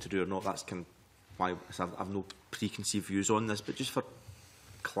right thing to do or not. That's kind of why I have no preconceived views on this. But just for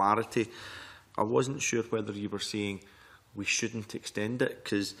clarity, I wasn't sure whether you were saying we shouldn't extend it,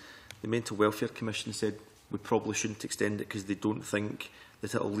 because the Mental Welfare Commission said we probably shouldn't extend it because they don't think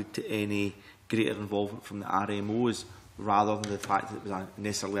that it will lead to any greater involvement from the RMOs, rather than the fact that it was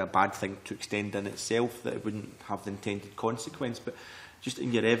necessarily a bad thing to extend in itself, that it wouldn't have the intended consequence. But just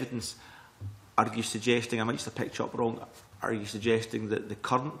in your evidence, are you suggesting, I might just have picked you up wrong, are you suggesting that the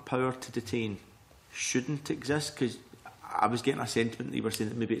current power to detain shouldn't exist? Because I was getting a sentiment that you were saying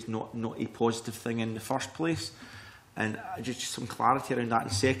that maybe it's not a positive thing in the first place. And just some clarity around that.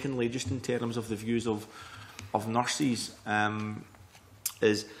 And secondly, just in terms of the views of nurses,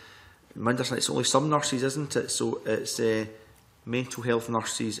 is my understanding it's only some nurses, isn't it? So it's mental health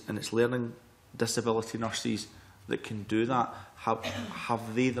nurses and it's learning disability nurses that can do that.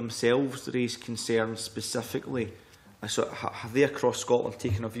 Have they themselves raised concerns specifically? So have they across Scotland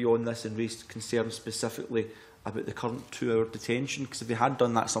taken a view on this and raised concerns specifically about the current 2-hour detention? Because if they had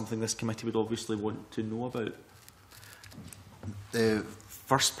done that, something this committee would obviously want to know about. The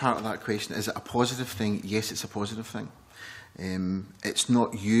first part of that question, is it a positive thing? Yes, it's a positive thing. It's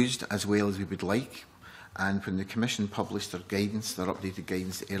not used as well as we would like, and when the Commission published their guidance, their updated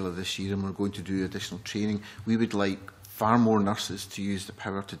guidance earlier this year, and we're going to do additional training, we would like far more nurses to use the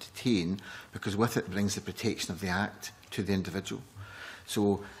power to detain, because with it brings the protection of the Act to the individual.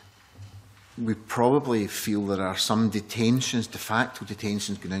 So we probably feel there are some detentions, de facto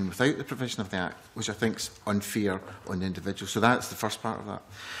detentions, going on without the provision of the Act, which I think is unfair on the individual. So that's the first part of that.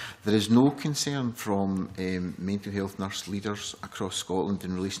 There is no concern from mental health nurse leaders across Scotland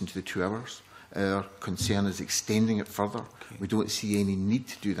in relation to the 2 hours. Our concern is extending it further. Okay. We don't see any need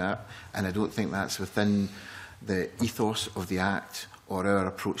to do that, and I don't think that's within the ethos of the Act or our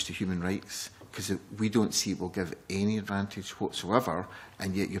approach to human rights, because we don't see it will give any advantage whatsoever,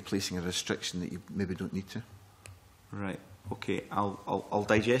 and yet you're placing a restriction that you maybe don't need to. Right. Okay. I'll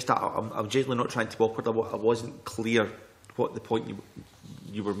digest that. I'm generally not trying to be awkward. I wasn't clear what the point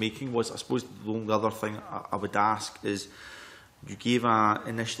you were making was. I suppose the only other thing I would ask is, you gave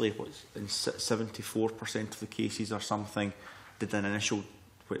initially in 74% of the cases or something, did an initial,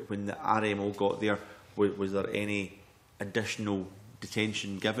 when the RMO got there, was there any additional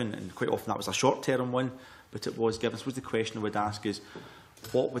detention given? And quite often that was a short-term one, but it was given. I suppose the question I would ask is,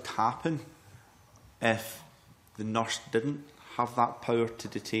 what would happen if the nurse didn't have that power to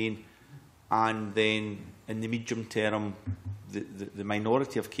detain, and then in the medium term, the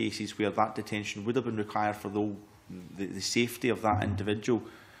minority of cases where that detention would have been required for the safety of that individual,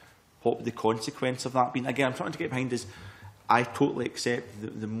 what would the consequence of that be? Again, I'm trying to get behind is, I totally accept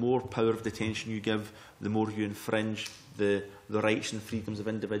the more power of detention you give, the more you infringe the rights and freedoms of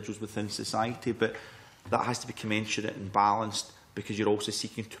individuals within society, but that has to be commensurate and balanced, because you're also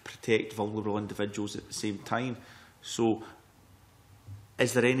seeking to protect vulnerable individuals at the same time. So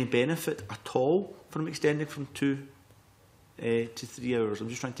is there any benefit at all from extending from 2 to 3 hours? I'm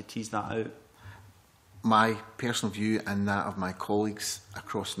just trying to tease that out. My personal view, and that of my colleagues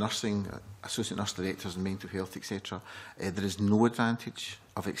across nursing, associate nurse directors and mental health, etc., there is no advantage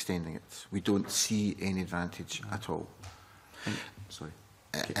of extending it. We don't see any advantage at all. Sorry.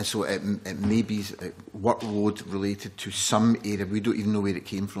 And so it may be workload related to some area. We don't even know where it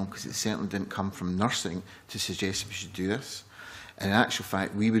came from, because it certainly didn't come from nursing to suggest we should do this. And in actual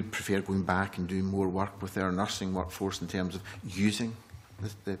fact, we would prefer going back and doing more work with our nursing workforce in terms of using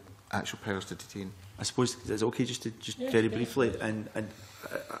the actual powers to detain. I suppose it's okay just very briefly, and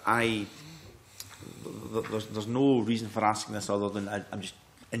there's no reason for asking this other than I'm just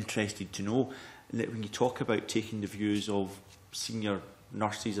interested to know that when you talk about taking the views of senior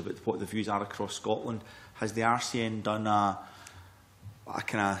nurses about what the views are across Scotland, has the RCN done a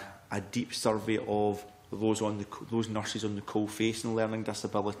kind of a deep survey of those nurses on the coal face in learning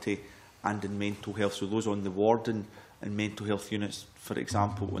disability and in mental health. So those on the ward and mental health units, for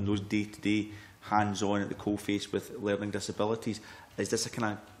example, on those day-to-day hands-on at the coal face with learning disabilities. Is this a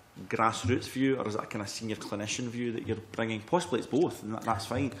kind of grassroots view, or is it a kind of senior clinician view that you're bringing? Possibly it's both, and that's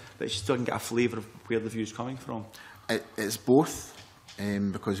fine, but you still can get a flavour of where the view is coming from. It's both,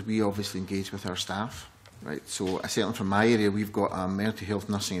 because we obviously engage with our staff. Right, so certainly from my area, we've got a mental health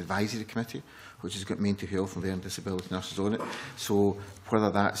nursing advisory committee, which has got mental health and learning disability nurses on it. So whether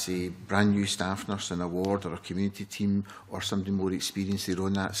that's a brand new staff nurse in a ward or a community team or somebody more experienced, they're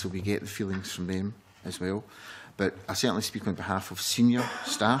on that, so we get the feelings from them as well. But I certainly speak on behalf of senior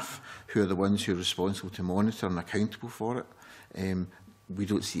staff, who are the ones who are responsible to monitor and accountable for it. We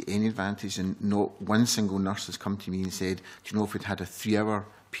don't see any advantage, and not one single nurse has come to me and said, do you know, if we'd had a 3-hour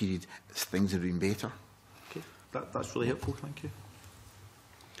period, things would have been better. Okay, that's really helpful, thank you.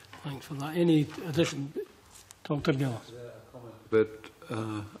 Thanks for that. Any addition, Dr. Gillies? But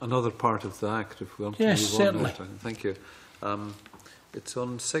another part of the Act, if we want to yes, move certainly. on. Thank you. It's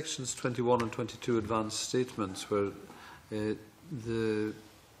on sections 21 and 22 advanced statements, where the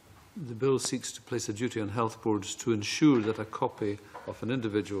bill seeks to place a duty on health boards to ensure that a copy of an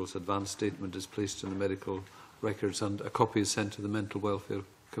individual's advanced statement is placed in the medical records and a copy is sent to the Mental Welfare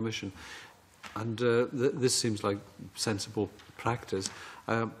Commission. And this seems like sensible practice.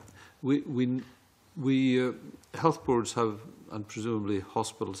 Health boards have, and presumably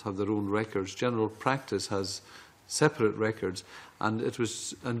hospitals have their own records. General practice has separate records,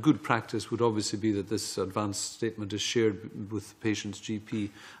 and good practice would obviously be that this advanced statement is shared with the patient's GP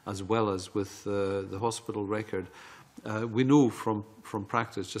as well as with the hospital record. We know from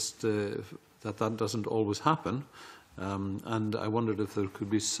practice just that doesn't always happen, and I wondered if there could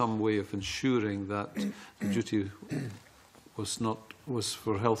be some way of ensuring that the duty was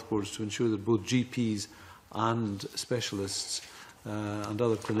for health boards to ensure that both GPs and specialists and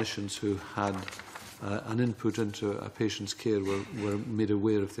other clinicians who had an input into a patient's care were made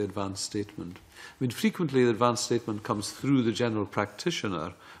aware of the advanced statement. I mean, frequently the advanced statement comes through the general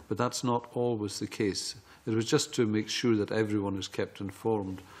practitioner, but that's not always the case. It was just to make sure that everyone is kept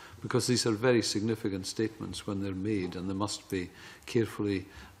informed, because these are very significant statements when they're made, and they must be carefully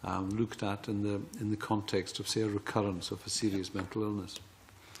looked at in the context of, say, a recurrence of a serious mental illness.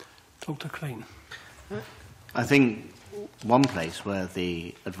 Dr. Crichton. I think one place where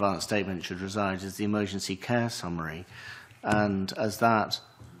the advanced statement should reside is the emergency care summary, and as that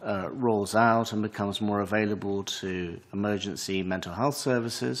rolls out and becomes more available to emergency mental health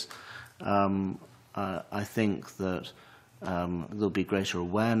services, I think that there'll be greater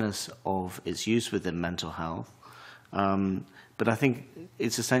awareness of its use within mental health. But I think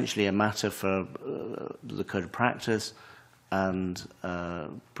it's essentially a matter for the code of practice and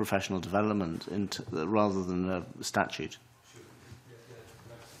professional development rather than a statute.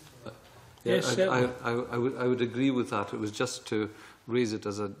 Yes, I would agree with that. It was just to raise it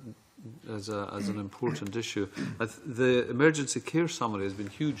as an important issue. The emergency care summary has been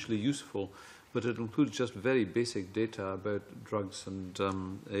hugely useful, but it includes just very basic data about drugs and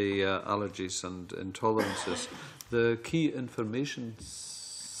allergies and intolerances. The key information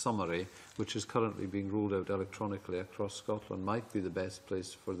summary, which is currently being rolled out electronically across Scotland, might be the best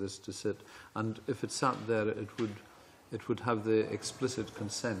place for this to sit. And if it sat there, it would have the explicit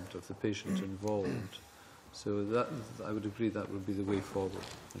consent of the patient involved. So that, I would agree, that would be the way forward.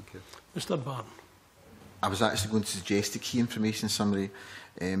 Thank you. Mr. Barron. I was actually going to suggest a key information summary,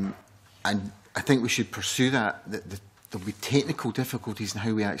 and I think we should pursue that. There'll be technical difficulties in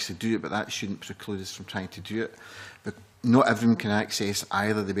how we actually do it, but that shouldn't preclude us from trying to do it. But not everyone can access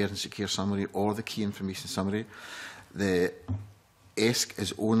either the emergency care summary or the key information summary. The ESC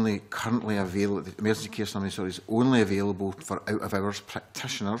is only currently available, the emergency care summary, is only available for out-of-hours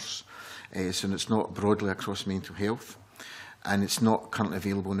practitioners, so it's not broadly across mental health. And it's not currently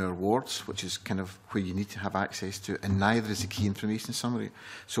available in our wards, which is kind of where you need to have access to, and neither is the key information summary.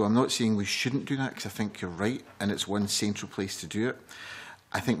 So I'm not saying we shouldn't do that, because I think you're right, and it's one central place to do it.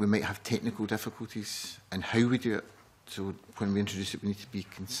 I think we might have technical difficulties in how we do it, so when we introduce it, we need to be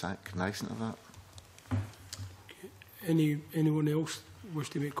cognizant of that. Okay. Anyone else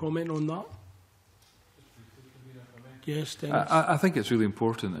wish to make comment on that? Yes, I think it's really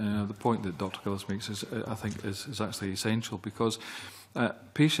important. The point that Dr. Gillies makes is, I think, is actually essential, because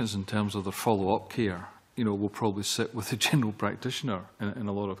patients, in terms of their follow-up care, will probably sit with the general practitioner in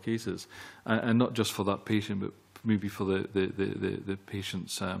a lot of cases, and not just for that patient, but maybe for the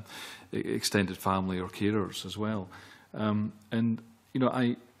patient's extended family or carers as well. And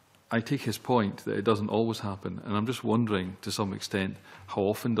I take his point that it doesn't always happen, and I'm just wondering, to some extent, how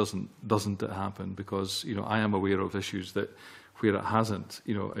often doesn't it happen? Because I am aware of issues that where it hasn't,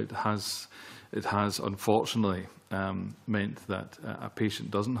 it has unfortunately meant that a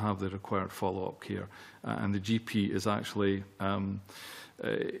patient doesn't have the required follow-up care, and the GP is actually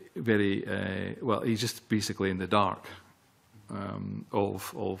well, he's just basically in the dark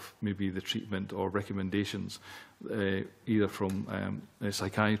of maybe the treatment or recommendations, either from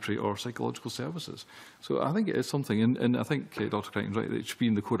psychiatry or psychological services. So I think it is something, and I think Dr. Crichton's right, that it should be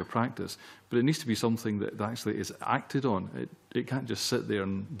in the code of practice, but it needs to be something that actually is acted on. It can't just sit there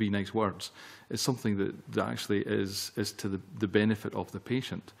and be nice words. It's something that actually is to the benefit of the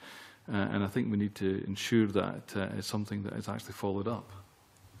patient. And I think we need to ensure that it's something that is actually followed up.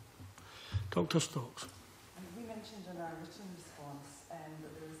 Dr. Stokes. We mentioned in our written response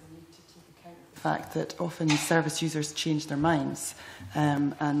that there is a need to take account of the fact that often service users change their minds,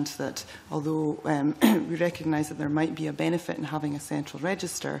 and that although we recognise that there might be a benefit in having a central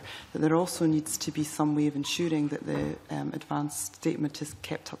register, that there also needs to be some way of ensuring that the advanced statement is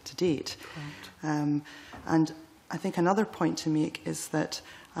kept up to date. And I think another point to make is that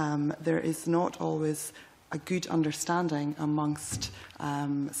there is not always a good understanding amongst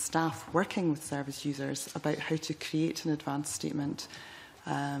staff working with service users about how to create an advanced statement.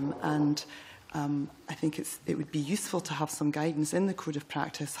 I think it would be useful to have some guidance in the Code of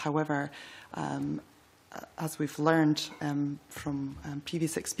Practice. However, as we've learned from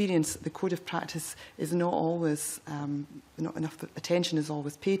previous experience, the Code of Practice is not always, not enough attention is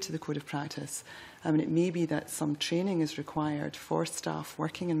always paid to the Code of Practice. It may be that some training is required for staff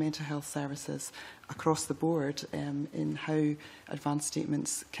working in mental health services across the board in how advanced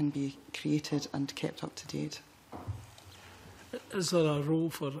statements can be created and kept up to date. Is there a role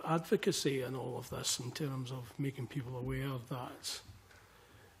for advocacy in all of this in terms of making people aware that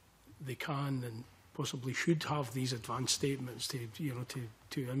they can and possibly should have these advanced statements to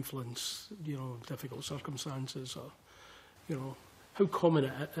influence difficult circumstances, or how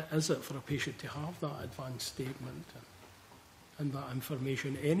common is it for a patient to have that advanced statement and that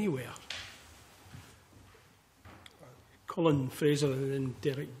information anywhere? Colin, Fraser, and then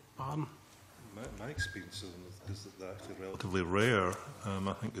Derek Barron. My experience is that they're actually relatively rare.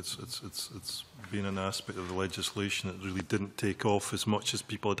 I think it's been an aspect of the legislation that really didn't take off as much as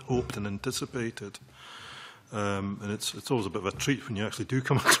people had hoped and anticipated. And it's always a bit of a treat when you actually do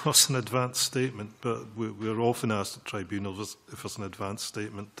come across an advanced statement, but we're often asked at tribunals if it's an advanced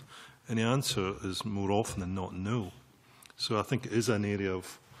statement, and the answer is more often than not no. So I think it is an area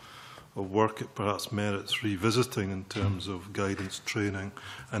of work it perhaps merits revisiting in terms of guidance training.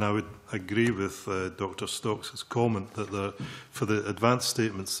 And I would agree with Dr. Stokes' comment that for the advanced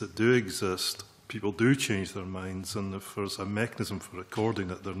statements that do exist, people do change their minds, and if there's a mechanism for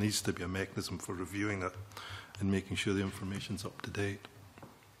recording it, there needs to be a mechanism for reviewing it and making sure the information's up to date.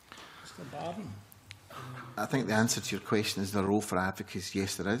 Mr. Barron. I think the answer to your question is the role for advocates.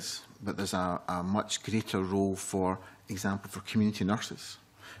 Yes, there is, but there's a much greater role, for example, for community nurses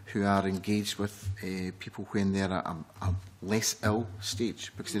who are engaged with people when they're at a less ill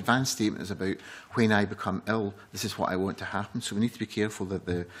stage. Because the advanced statement is about when I become ill, this is what I want to happen. So we need to be careful that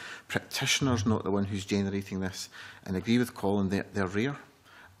the practitioner's not the one who's generating this. And I agree with Colin, they're rare.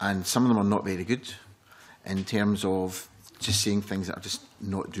 And some of them are not very good in terms of just saying things that are just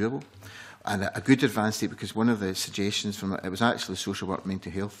not doable. And a good advanced state, because one of the suggestions from it was actually social work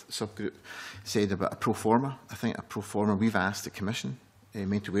mental health subgroup, said about a pro forma. I think a pro forma, we've asked the Commission,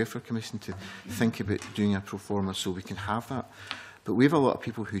 Mental Welfare Commission, to think about doing a pro forma so we can have that. But we have a lot of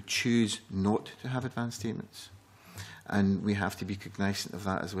people who choose not to have advanced statements, and we have to be cognizant of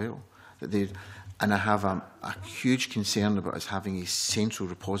that as well. And I have a huge concern about us having a central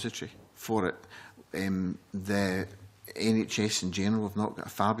repository for it. The NHS in general have not got a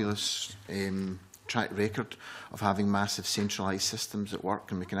fabulous track record of having massive centralised systems at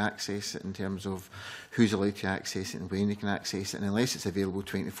work, and we can access it in terms of who's allowed to access it and when they can access it. And unless it's available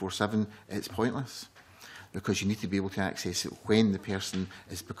 24/7, it's pointless, because you need to be able to access it when the person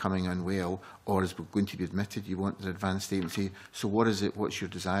is becoming unwell or is going to be admitted. You want an advanced statement to say, so what is it, what's your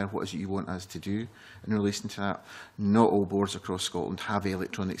desire, what is it you want us to do in relation to that? Not all boards across Scotland have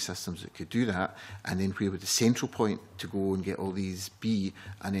electronic systems that could do that, and then where would the central point to go and get all these be?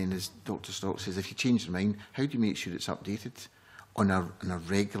 And then, as Dr. Stock says, if you change your mind, how do you make sure it's updated on a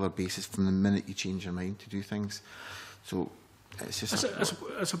regular basis from the minute you change your mind to do things? So it's just...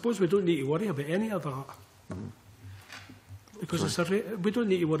 I suppose we don't need to worry about any of that. Because we don't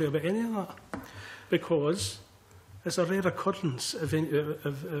need to worry about any of that, because it's a rare occurrence if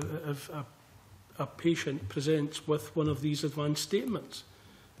a patient presents with one of these advanced statements.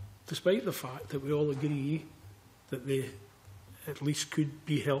 despite the fact that we all agree that they at least could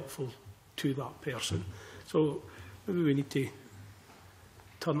be helpful to that person. So maybe we need to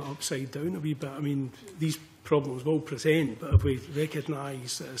turn it upside down a wee bit. I mean, these problems will present, but if we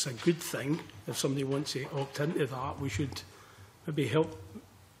recognise that it's a good thing, if somebody wants to opt into that, we should maybe help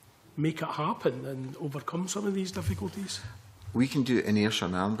make it happen and overcome some of these difficulties. We can do it in Ayrshire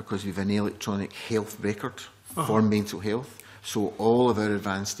and Arran because we have an electronic health record for mental health. So all of our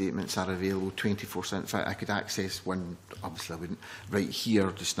advanced statements are available 24/7. In fact, I could access one, obviously I wouldn't, right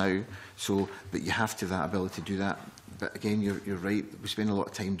here just now. So, but you have to have that ability to do that. But again, you're right. We spend a lot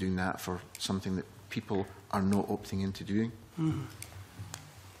of time doing that for something that people are not opting into doing.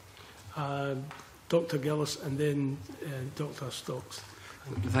 Dr. Gillies and then Dr. Stokes.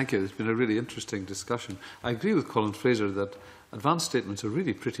 Thank you. It's been a really interesting discussion. I agree with Colin Fraser that advanced statements are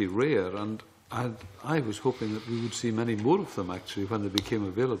really pretty rare, and I was hoping that we would see many more of them actually when they became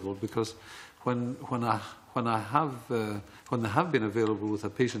available, because when they have been available with a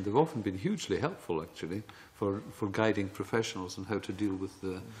patient, they've often been hugely helpful actually for guiding professionals on how to deal with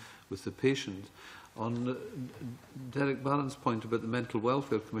the patient. On Derek Barron's point about the Mental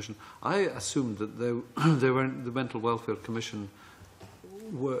Welfare Commission, I assumed that the Mental Welfare Commission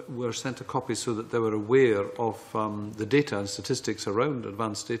were sent a copy so that they were aware of the data and statistics around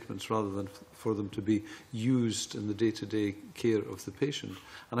advanced statements rather than for them to be used in the day-to-day care of the patient.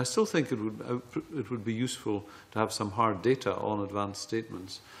 And I still think it would be useful to have some hard data on advanced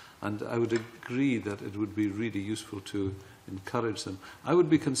statements. And I would agree that it would be really useful to encourage them. I would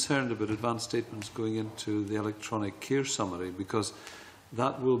be concerned about advanced statements going into the electronic care summary, because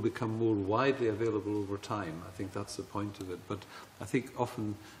that will become more widely available over time. I think that's the point of it. But I think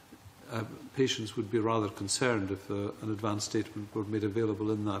often patients would be rather concerned if an advanced statement were made available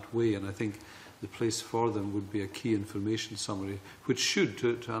in that way. And I think the place for them would be a key information summary, which should,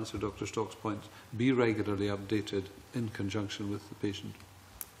 to answer Dr. Stock's point, be regularly updated in conjunction with the patient.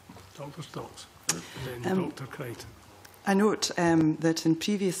 Dr. Stokes, and then Dr. Crichton. I note that in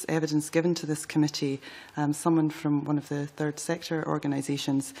previous evidence given to this committee, someone from one of the third sector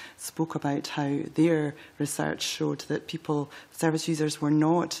organisations spoke about how their research showed that service users were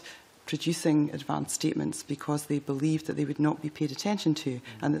not producing advanced statements because they believed that they would not be paid attention to,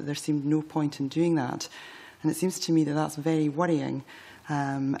 and that there seemed no point in doing that. And it seems to me that that's very worrying,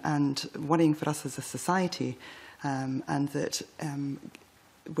 and worrying for us as a society, and that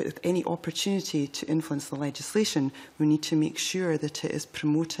with any opportunity to influence the legislation, we need to make sure that it is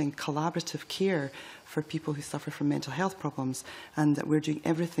promoting collaborative care for people who suffer from mental health problems, and that we're doing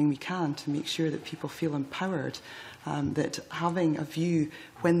everything we can to make sure that people feel empowered, that having a view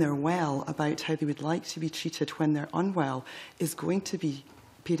when they're well about how they would like to be treated when they're unwell is going to be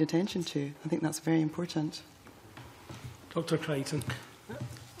paid attention to. I think that's very important. Dr. Crichton.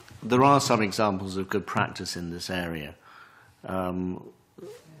 There are some examples of good practice in this area.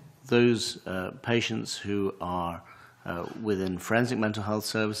 Those patients who are within forensic mental health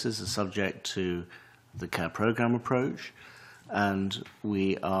services are subject to the care programme approach, and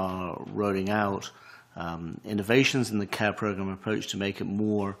we are rolling out innovations in the care programme approach to make it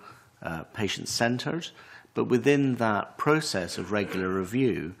more patient-centred. But within that process of regular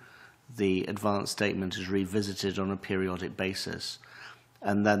review, the advanced statement is revisited on a periodic basis,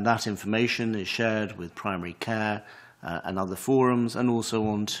 and then that information is shared with primary care and other forums, and also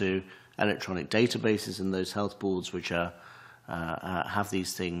onto electronic databases in those health boards which are, have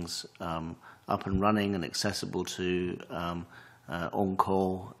these things up and running and accessible to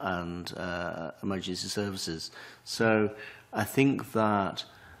on-call and emergency services. So I think that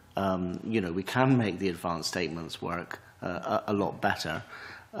we can make the advanced statements work a lot better.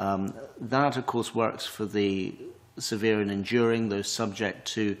 That, of course, works for the severe and enduring, those subject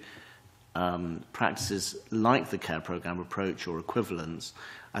to practices like the care programme approach or equivalents.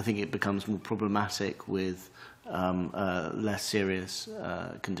 I think it becomes more problematic with less serious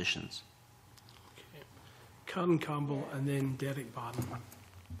conditions. Okay. Karin Campbell and then Derek Barron.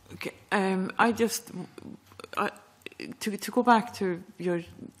 Okay. To go back to your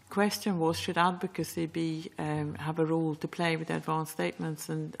question was, should advocacy have a role to play with advanced statements?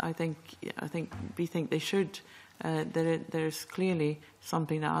 And I think we think they should. There's clearly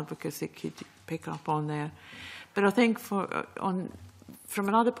something that advocacy could pick up on there. But I think from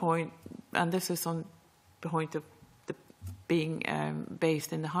another point, and this is on the point of being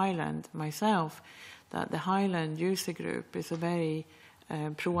based in the Highland myself, that the Highland user group is a very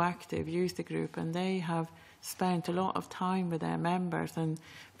proactive user group, and they have spent a lot of time with their members, and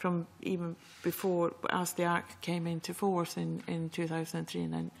from even before, as the Act came into force in 2003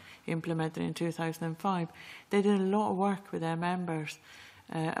 and then implemented in 2005, they did a lot of work with their members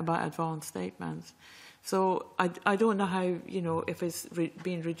about advanced statements. So I don't know how, you know, if it's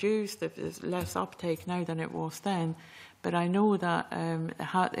being reduced, if there's less uptake now than it was then, but I know that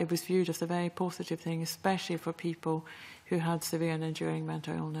it was viewed as a very positive thing, especially for people who had severe and enduring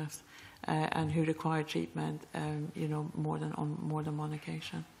mental illness and who required treatment, you know, more than one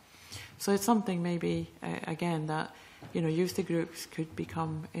occasion. So it's something maybe, again, that, you know, user groups could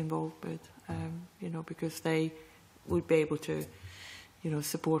become involved with, you know, because they would be able to, you know,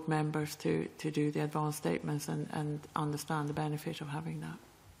 support members to do the advanced statements and understand the benefit of having that.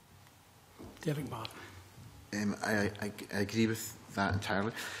 Derek Barron. I agree with that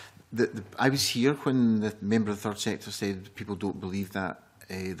entirely. I was here when the member of the third sector said people don't believe that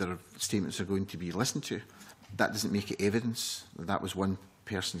their statements are going to be listened to. That doesn't make it evidence. That was one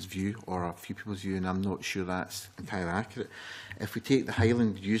person's view or a few people's view, and I'm not sure that's entirely accurate. If we take the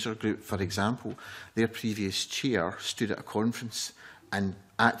Highland user group, for example, their previous chair stood at a conference and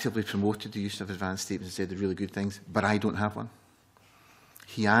actively promoted the use of advanced statements and said the really good things, but I don't have one.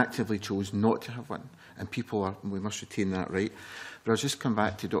 He actively chose not to have one, and we must retain that right. But I'll just come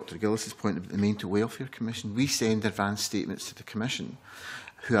back to Dr Gillies' point about the Mental Welfare Commission. We send advanced statements to the Commission,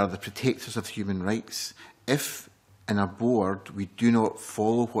 who are the protectors of human rights. If in a board we do not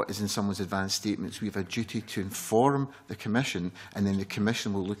follow what is in someone's advanced statements, we have a duty to inform the Commission, and then the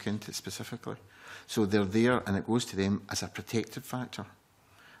Commission will look into it specifically. So they're there, and it goes to them as a protective factor,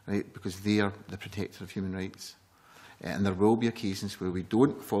 right? Because they are the protector of human rights. And there will be occasions where we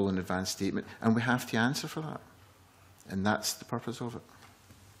don't follow an advanced statement, and we have to answer for that. And that's the purpose of it.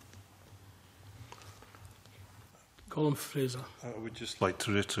 Colin, Fraser. I would just like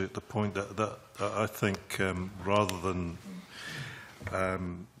to reiterate the point that I think rather than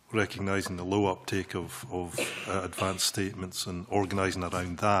recognising the low uptake of advanced statements and organising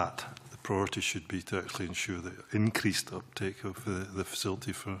around that, the priority should be to actually ensure the increased uptake of the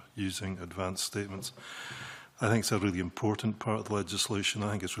facility for using advanced statements. I think it's a really important part of the legislation.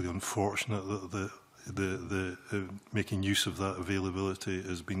 I think it's really unfortunate that the making use of that availability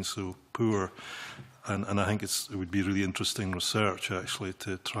has been so poor. And I think it would be really interesting research, actually,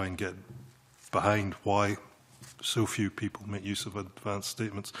 to try and get behind why so few people make use of advanced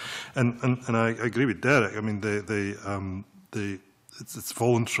statements. And I agree with Derek. I mean, it's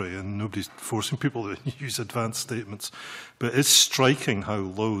voluntary and nobody's forcing people to use advanced statements. But it's striking how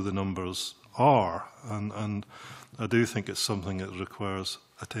low the numbers are. And I do think it's something that requires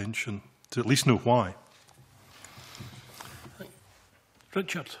attention to at least know why.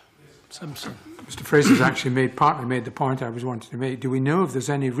 Richard Simpson. Mr Fraser's actually partly made the point I was wanting to make. Do we know if there's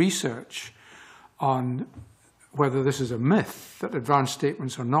any research on whether this is a myth that advanced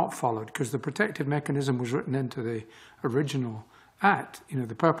statements are not followed? Because the protective mechanism was written into the original Act. You know,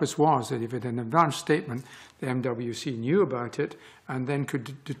 the purpose was that if it had an advanced statement, the MWC knew about it and then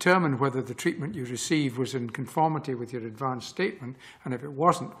could determine whether the treatment you received was in conformity with your advanced statement, and if it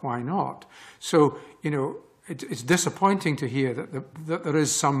wasn't, why not? So, you know, it's disappointing to hear that there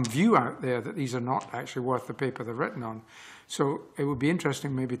is some view out there that these are not actually worth the paper they're written on. So it would be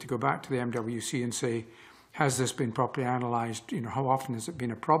interesting maybe to go back to the MWC and say, has this been properly analysed? You know, how often has it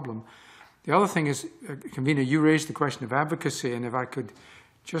been a problem? The other thing is, Convener, you raised the question of advocacy, and if I could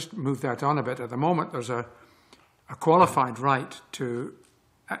just move that on a bit. At the moment, there's a qualified right to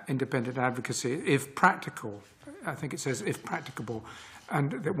independent advocacy, if practical. I think it says, if practicable.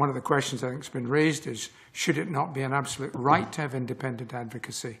 And one of the questions I think has been raised is, should it not be an absolute right to have independent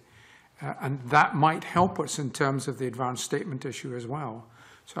advocacy? And that might help us in terms of the advanced statement issue as well.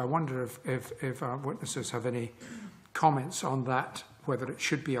 So I wonder if our witnesses have any comments on that, whether it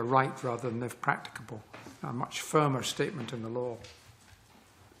should be a right rather than if practicable. A much firmer statement in the law.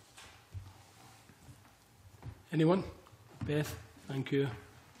 Anyone? Beth, thank you.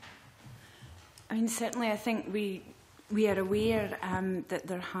 I mean, certainly I think we are aware that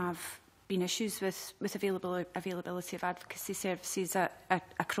there have been issues with availability of advocacy services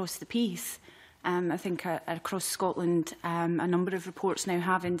across the piece. I think across Scotland, a number of reports now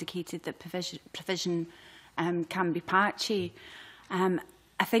have indicated that provision can be patchy.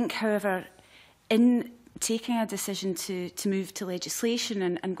 I think, however, in taking a decision to move to legislation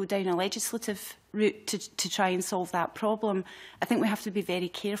and go down a legislative route to try and solve that problem, I think we have to be very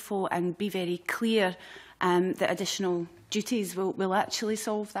careful and be very clear that additional duties will actually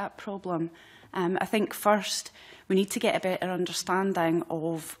solve that problem. I think first we need to get a better understanding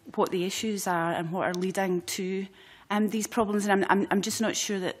of what the issues are and what are leading to these problems, and I'm just not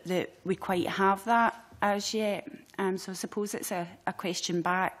sure that we quite have that as yet. So I suppose it's a question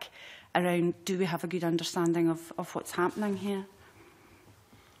back around, do we have a good understanding of what's happening here?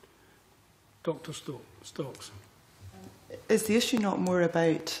 Dr. Stokes. Is the issue not more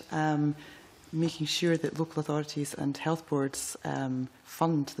about making sure that local authorities and health boards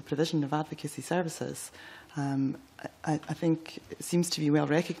fund the provision of advocacy services? I think it seems to be well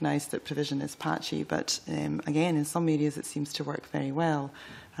recognised that provision is patchy, but again, in some areas it seems to work very well.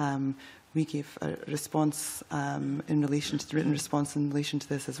 We gave a response in relation to the written response in relation to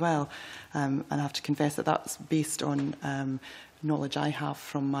this as well, and I have to confess that that's based on knowledge I have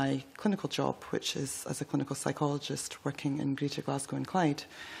from my clinical job, which is as a clinical psychologist working in Greater Glasgow and Clyde.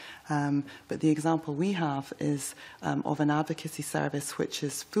 But the example we have is of an advocacy service which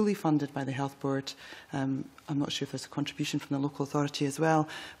is fully funded by the Health Board. I'm not sure if there's a contribution from the local authority as well,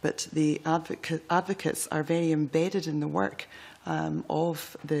 but the advocates are very embedded in the work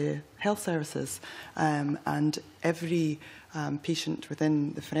of the health services, and every patient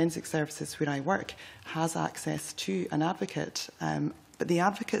within the forensic services where I work has access to an advocate. But the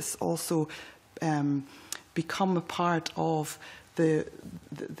advocates also become a part of the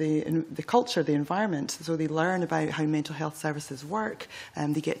culture, the environment. So they learn about how mental health services work,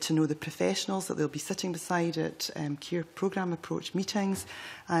 and they get to know the professionals that they'll be sitting beside at care programme approach meetings.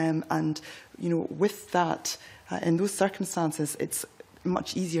 And, you know, with that, in those circumstances, it's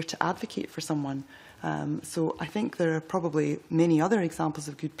much easier to advocate for someone. So I think there are probably many other examples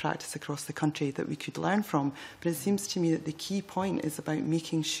of good practice across the country that we could learn from, but it seems to me that the key point is about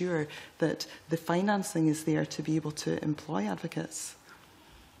making sure that the financing is there to be able to employ advocates.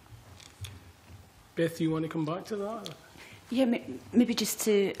 Beth, do you want to come back to that? Yeah, maybe just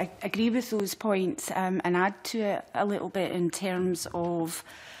to agree with those points and add to it a little bit in terms of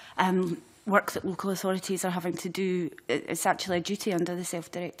work that local authorities are having to do. It's actually a duty under the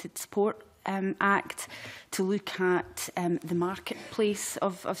Self-Directed Support Act to look at the marketplace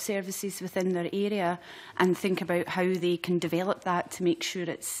of services within their area and think about how they can develop that to make sure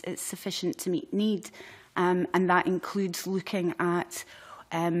it's sufficient to meet need. And that includes looking at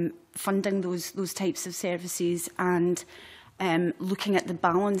funding those types of services and looking at the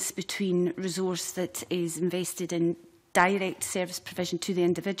balance between resource that is invested in direct service provision to the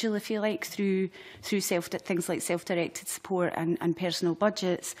individual, if you like, through things like self-directed support and personal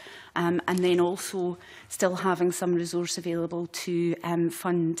budgets, and then also still having some resource available to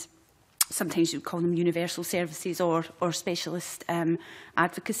fund, sometimes you would call them universal services or specialist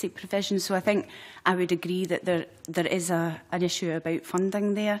advocacy provision. So I think I would agree that there is an issue about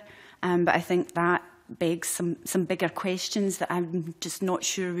funding there, but I think that begs some bigger questions that I'm just not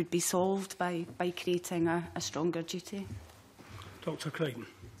sure would be solved by creating a stronger duty. Dr. Crichton.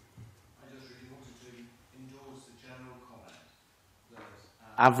 I just really wanted to endorse the general comment that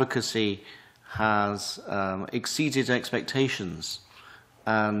advocacy has exceeded expectations,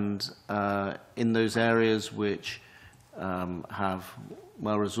 and in those areas which have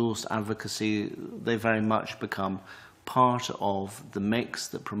well-resourced advocacy, they very much become part of the mix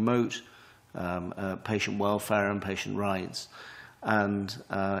that promote patient welfare and patient rights. And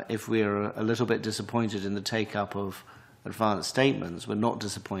if we are a little bit disappointed in the take-up of advanced statements, we're not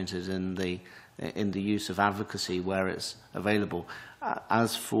disappointed in the use of advocacy where it's available.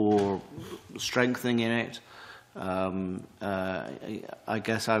 As for strengthening in it, I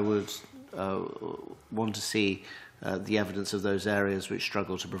guess I would want to see the evidence of those areas which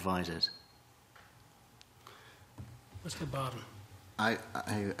struggle to provide it. Mr. Barron. I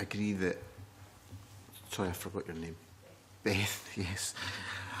agree that. Sorry, I forgot your name. Beth, yes.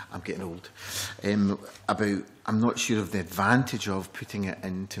 I'm getting old. I'm not sure of the advantage of putting it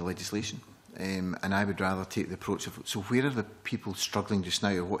into legislation. And I would rather take the approach of, so where are the people struggling just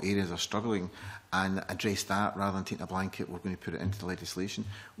now, or what areas are struggling, and address that rather than taking a blanket, we're going to put it into the legislation.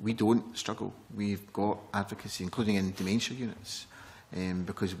 We don't struggle. We've got advocacy, including in dementia units,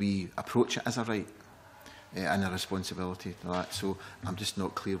 because we approach it as a right and a responsibility to that. So I'm just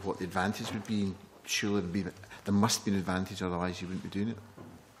not clear what the advantage would be. Surely there must be an advantage, otherwise you wouldn't be doing it.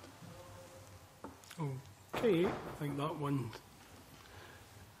 Okay, I think that one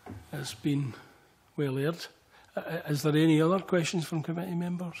has been well aired. Is there any other questions from committee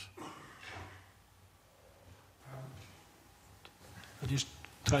members? I'm just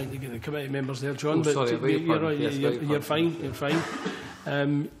trying to get the committee members there, John. But sorry, you're fine. You're fine.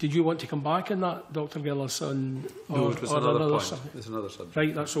 Did you want to come back on that, Dr. Gillies? No, it was another point. There's another subject.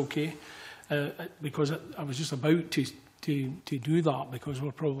 Right, that's okay. Because I was just about to do that, because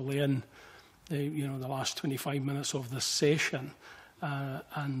we're probably in the last 25 minutes of this session,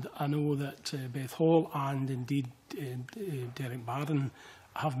 and I know that Beth Hall and indeed Derek Barron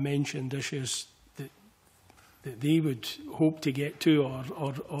have mentioned issues that they would hope to get to or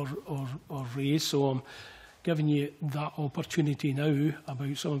raise. So I'm giving you that opportunity now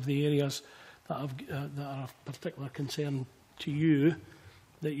about some of the areas that are of particular concern to you,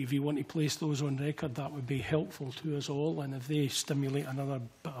 that if you want to place those on record, that would be helpful to us all. And if they stimulate another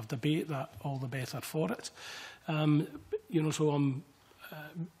bit of debate, that all the better for it. You know, so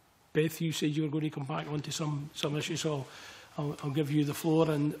Beth, you said you were going to come back onto some issues, so I'll give you the floor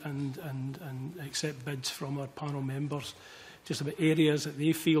and accept bids from our panel members, just about areas that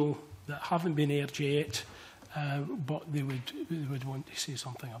they feel that haven't been aired yet, but they would want to say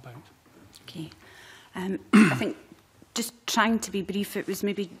something about. Okay. I think, just trying to be brief, it was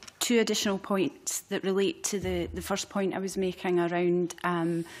maybe 2 additional points that relate to the first point I was making around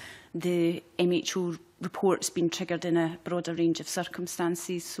the MHO reports being triggered in a broader range of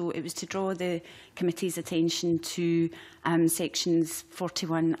circumstances. So it was to draw the committee's attention to sections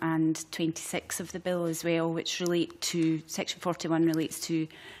 41 and 26 of the bill as well, which relate to, section 41 relates to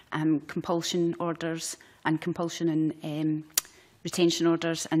compulsion orders and compulsion and retention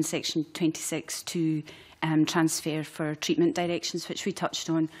orders, and section 26 to transfer for treatment directions, which we touched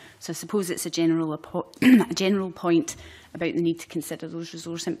on. So I suppose it's a general point about the need to consider those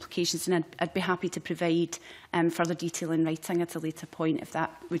resource implications, and I'd be happy to provide further detail in writing at a later point if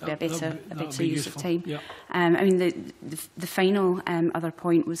that would be a better use of time. Yeah. I mean, the final other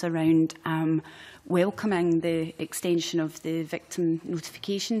point was around welcoming the extension of the victim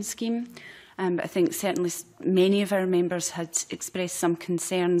notification scheme. But I think certainly many of our members had expressed some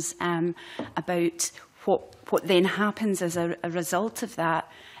concerns about what then happens as a result of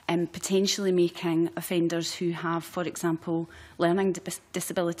that, potentially making offenders who have, for example, learning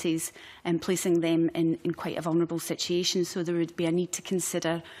disabilities and placing them in quite a vulnerable situation. So there would be a need to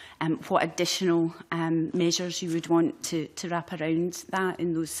consider what additional measures you would want to wrap around that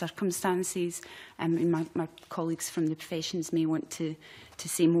in those circumstances. And my colleagues from the professions may want to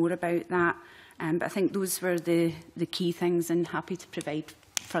say more about that. But I think those were the key things, and happy to provide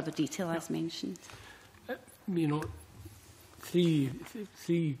further detail as mentioned. You know, three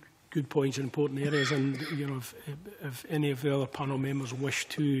good points in important areas, and you know, if any of the other panel members wish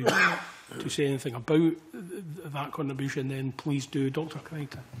to say anything about that contribution, then please do. Dr.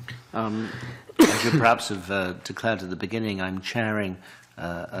 Crichton. As you perhaps have declared at the beginning, I'm chairing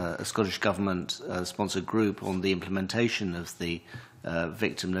a Scottish Government-sponsored group on the implementation of the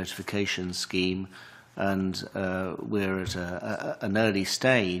victim notification scheme, and we're at an early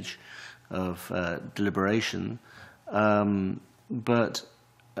stage of deliberation. But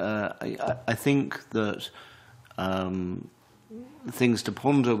I think that things to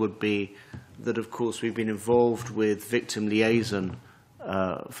ponder would be that, of course, we've been involved with victim liaison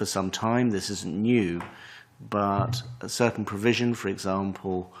for some time. This isn't new, but a certain provision, for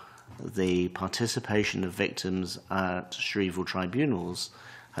example, the participation of victims at retrieval tribunals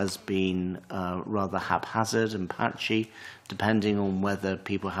has been rather haphazard and patchy, depending on whether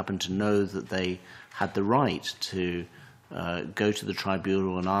people happen to know that they had the right to go to the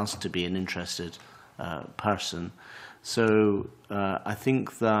tribunal and ask to be an interested person. So I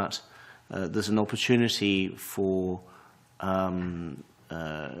think that there's an opportunity for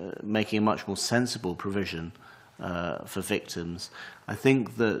making a much more sensible provision for victims. I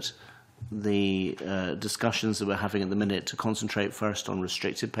think that the discussions that we're having at the minute to concentrate first on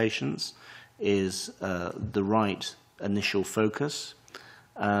restricted patients is the right initial focus,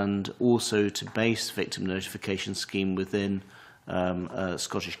 and also to base victim notification scheme within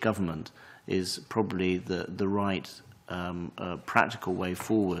Scottish Government is probably the right practical way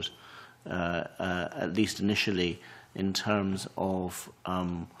forward, at least initially, in terms of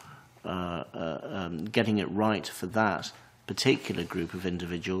getting it right for that particular group of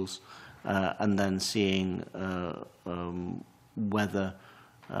individuals, and then seeing whether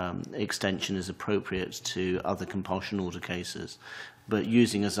extension is appropriate to other compulsion order cases, but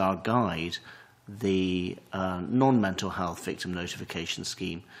using as our guide the non-mental health victim notification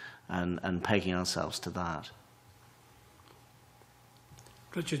scheme and pegging ourselves to that.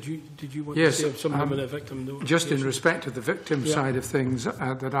 Richard, did you want to say something about a victim notification? Just in respect to the victim side of things,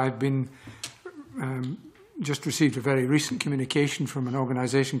 that I've been just received a very recent communication from an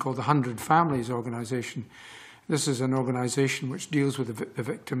organisation called the 100 Families Organisation. This is an organisation which deals with the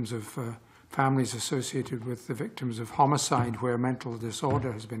victims of families associated with the victims of homicide where mental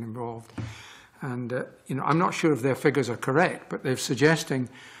disorder has been involved. And you know, I'm not sure if their figures are correct, but they're suggesting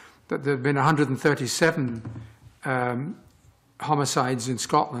that there have been 137 homicides in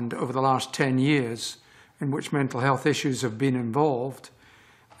Scotland over the last 10 years in which mental health issues have been involved.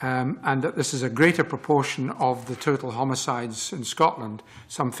 And that this is a greater proportion of the total homicides in Scotland,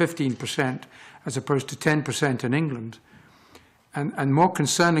 some 15%, as opposed to 10% in England. And more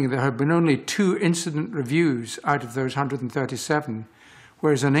concerning, there have been only 2 incident reviews out of those 137,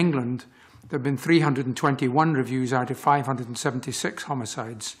 whereas in England there have been 321 reviews out of 576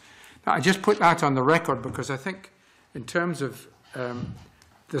 homicides. Now, I just put that on the record because I think in terms of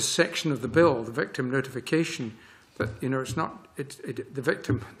this section of the bill, the victim notification, that, you know, it's not, the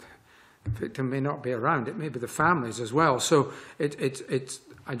victim may not be around, it may be the families as well. So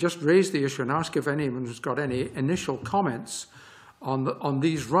I just raised the issue and ask if anyone has got any initial comments on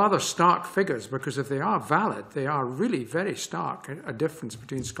these rather stark figures, because if they are valid, they are really very stark, a difference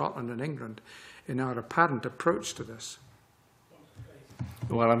between Scotland and England in our apparent approach to this.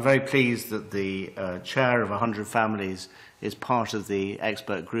 Well, I'm very pleased that the chair of 100 Families is part of the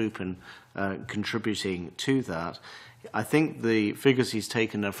expert group and contributing to that. I think the figures he's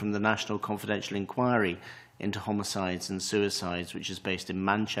taken are from the National Confidential Inquiry into Homicides and Suicides, which is based in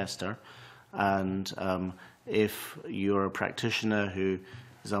Manchester. And if you're a practitioner who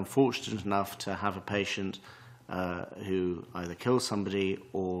is unfortunate enough to have a patient who either kills somebody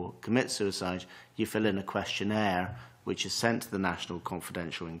or commits suicide, you fill in a questionnaire which is sent to the National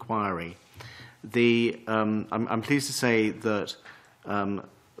Confidential Inquiry. I'm pleased to say that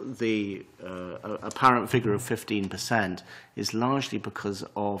the apparent figure of 15% is largely because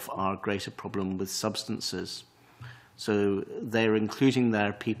of our greater problem with substances. So they're including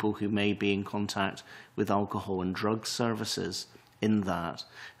there people who may be in contact with alcohol and drug services in that.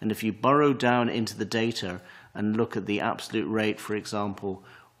 And if you burrow down into the data and look at the absolute rate, for example,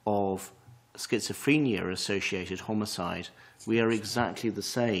 of schizophrenia-associated homicide, we are exactly the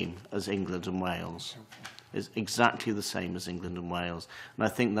same as England and Wales. It's exactly the same as England and Wales. And I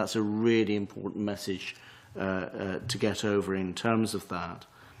think that's a really important message to get over in terms of that.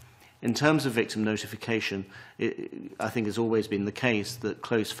 In terms of victim notification, I think it's always been the case that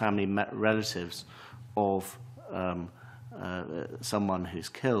close family relatives of someone who's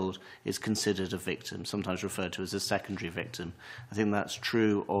killed is considered a victim, sometimes referred to as a secondary victim. I think that's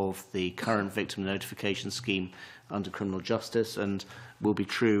true of the current victim notification scheme under criminal justice and will be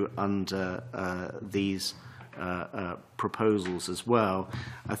true under these proposals as well.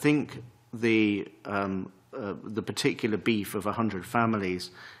 I think the particular beef of 100 Families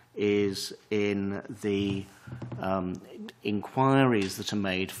is in the inquiries that are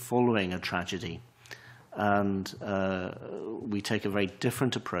made following a tragedy. And we take a very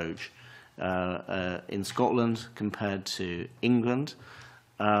different approach in Scotland compared to England.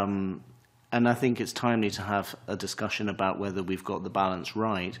 And I think it's timely to have a discussion about whether we've got the balance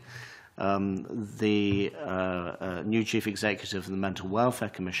right. The new Chief Executive of the Mental Welfare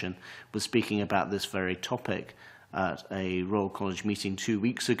Commission was speaking about this very topic at a Royal College meeting 2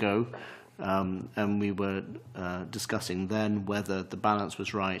 weeks ago, and we were discussing then whether the balance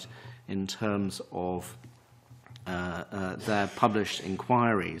was right in terms of their published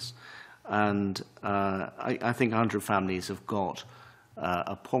inquiries. And I think 100 Families have got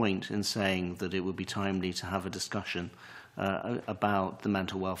a point in saying that it would be timely to have a discussion about the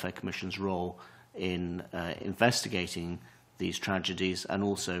Mental Welfare Commission's role in investigating these tragedies and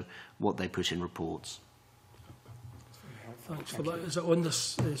also what they put in reports. Thanks for that. Is it on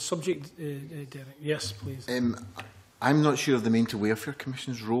this subject, Derek? Yes, please. I'm not sure of the Mental Welfare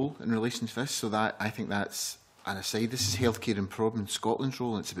Commission's role in relation to this, so that I think that's an aside. This is Healthcare Improvement Scotland's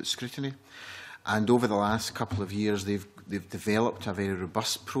role, and it's about scrutiny. And over the last couple of years, they've developed a very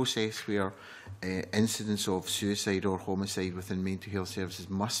robust process where incidents of suicide or homicide within mental health services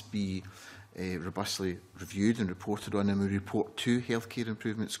must be robustly reviewed and reported on, and we report to Healthcare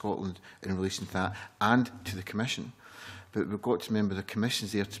Improvement Scotland in relation to that and to the Commission. But we've got to remember the Commission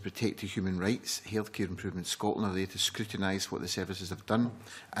is there to protect the human rights. Healthcare Improvement Scotland are there to scrutinise what the services have done,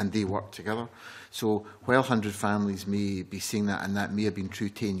 and they work together. So while 100 Families may be saying that, and that may have been true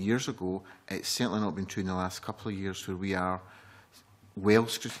 10 years ago, it's certainly not been true in the last couple of years, where we are well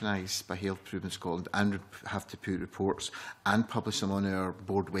scrutinised by Health Improvement Scotland and have to put reports and publish them on our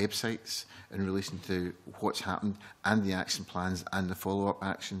board websites in relation to what's happened and the action plans and the follow-up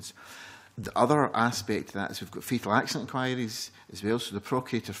actions. The other aspect of that is we've got fatal accident inquiries as well. So the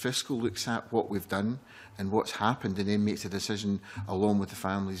Procurator Fiscal looks at what we've done and what's happened, and then makes a decision along with the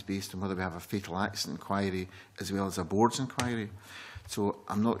families based on whether we have a fatal accident inquiry as well as a boards inquiry. So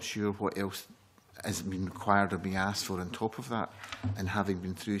I'm not sure what else has been required or being asked for on top of that. And having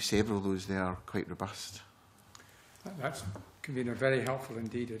been through several of those, they are quite robust. That's been very helpful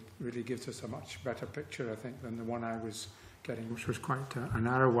indeed. It really gives us a much better picture, I think, than the one I was getting, which was quite a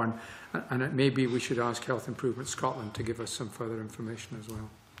narrow one. And it may be we should ask Health Improvement Scotland to give us some further information as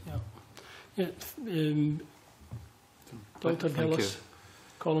well. Yeah. Dr. Gillies,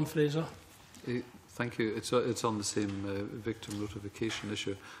 Colin, Fraser. Thank you. It's on the same victim notification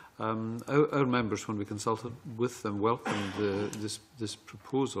issue. Our members, when we consulted with them, welcomed this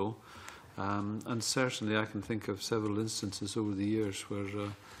proposal. And certainly I can think of several instances over the years where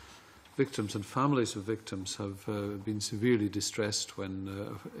victims and families of victims have been severely distressed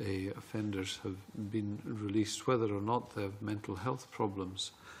when offenders have been released, whether or not they have mental health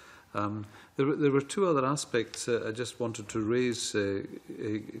problems. There were two other aspects I just wanted to raise,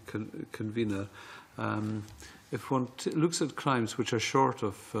 convener. If one looks at crimes which are short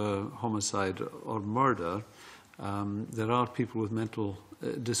of homicide or murder, there are people with mental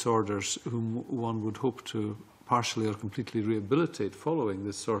disorders whom one would hope to partially or completely rehabilitate following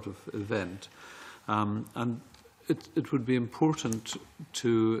this sort of event. And it would be important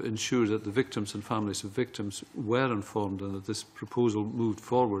to ensure that the victims and families of victims were informed and that this proposal moved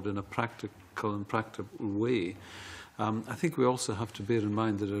forward in a practical and practical way. I think we also have to bear in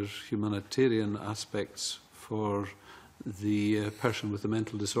mind that there are humanitarian aspects for the person with the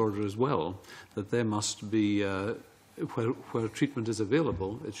mental disorder as well, that there must be, where treatment is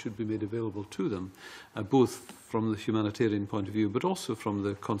available, it should be made available to them, both from the humanitarian point of view, but also from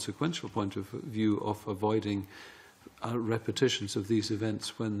the consequential point of view of avoiding repetitions of these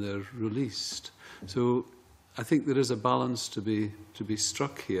events when they're released. So I think there is a balance to be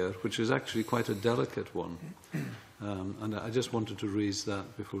struck here, which is actually quite a delicate one. And I just wanted to raise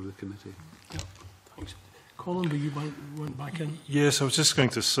that before the committee. Yeah, thanks. Colin, do you want back in? Yes, I was just going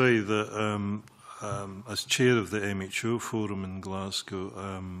to say that as chair of the MHO forum in Glasgow,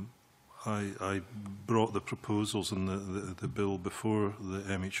 I brought the proposals and the bill before the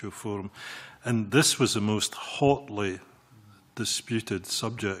MHO forum, and this was the most hotly disputed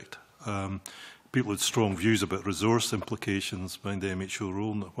subject. People had strong views about resource implications behind the MHO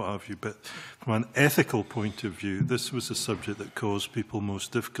role and what have you, but from an ethical point of view, this was the subject that caused people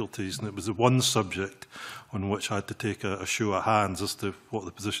most difficulties, and it was the one subject on which I had to take a show of hands as to what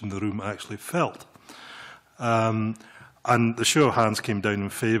the position in the room actually felt. And the show of hands came down in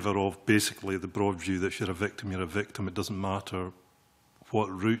favour of basically the broad view that if you're a victim, you're a victim. It doesn't matter what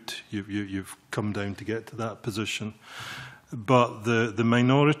route you've come down to get to that position. But the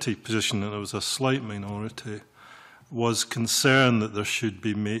minority position, and it was a slight minority, was concerned that there should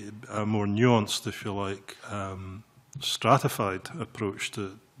be a more nuanced, if you like, stratified approach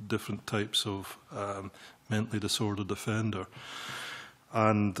to different types of mentally disordered offender.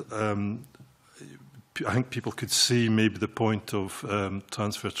 And I think people could see maybe the point of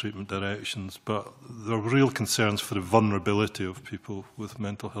transfer treatment directions, but there were real concerns for the vulnerability of people with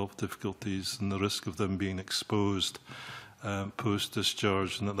mental health difficulties and the risk of them being exposed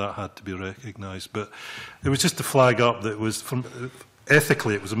post-discharge, and that had to be recognised. But it was just to flag up that it was,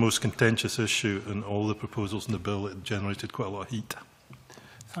 ethically, it was the most contentious issue in all the proposals in the bill. It generated quite a lot of heat.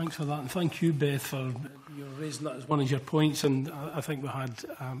 Thanks for that, and thank you, Beth, for raising that as one of your points. And I think we had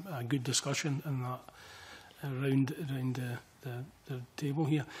a good discussion in that around the table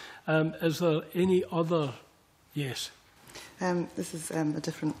here. Is there any other? Yes. This is a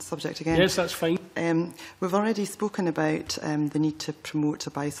different subject again. Yes, that's fine. We've already spoken about the need to promote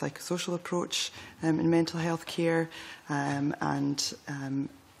a biopsychosocial approach in mental health care and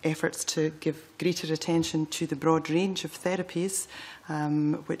efforts to give greater attention to the broad range of therapies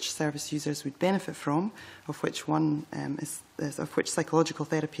which service users would benefit from, of which psychological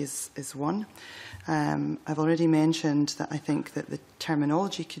therapy is one. I've already mentioned that I think that the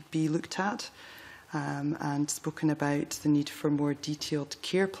terminology could be looked at. And spoken about the need for more detailed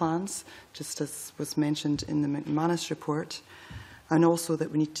care plans, just as was mentioned in the McManus report, and also that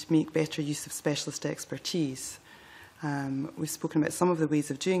we need to make better use of specialist expertise. We've spoken about some of the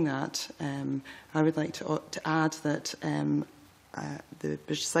ways of doing that. I would like to add that the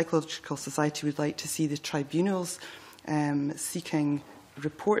British Psychological Society would like to see the tribunals seeking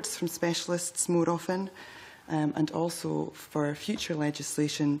reports from specialists more often, and also for future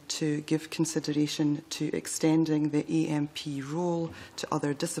legislation to give consideration to extending the AMP role to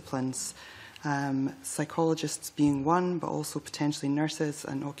other disciplines, psychologists being one, but also potentially nurses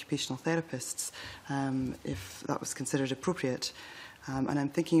and occupational therapists, if that was considered appropriate. And I'm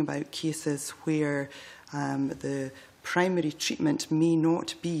thinking about cases where the primary treatment may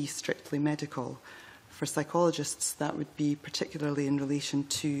not be strictly medical. For psychologists, that would be particularly in relation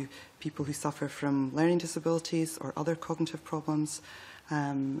to people who suffer from learning disabilities or other cognitive problems,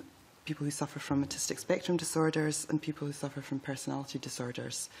 people who suffer from autistic spectrum disorders, and people who suffer from personality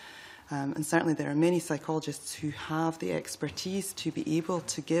disorders. And certainly there are many psychologists who have the expertise to be able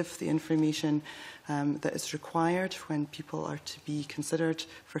to give the information that is required when people are to be considered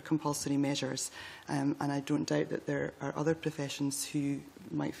for compulsory measures. And I don't doubt that there are other professions who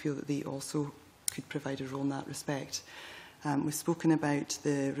might feel that they also could provide a role in that respect. We've spoken about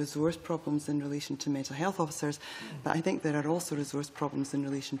the resource problems in relation to mental health officers, but I think there are also resource problems in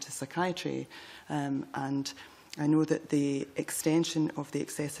relation to psychiatry. And I know that the extension of the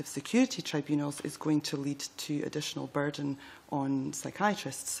excessive security tribunals is going to lead to additional burden on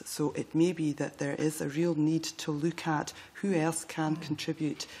psychiatrists. So it may be that there is a real need to look at who else can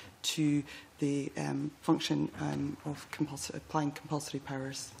contribute to the function of applying compulsory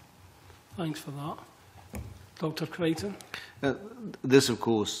powers. Thanks for that. Dr. Crichton? This, of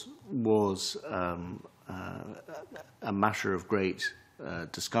course, was a matter of great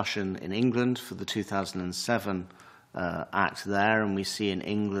discussion in England for the 2007 Act there, and we see in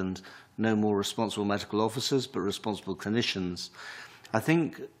England no more responsible medical officers but responsible clinicians. I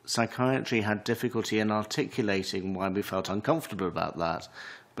think psychiatry had difficulty in articulating why we felt uncomfortable about that,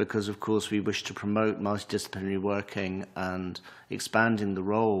 because of course we wish to promote multidisciplinary working and expanding the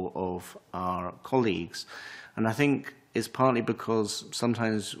role of our colleagues. And I think it's partly because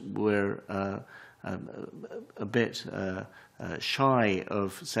sometimes we're a bit shy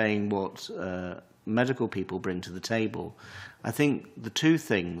of saying what medical people bring to the table. I think the two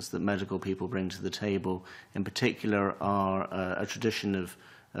things that medical people bring to the table in particular are a tradition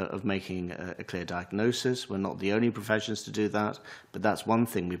of making a clear diagnosis. We're not the only professions to do that, but that's one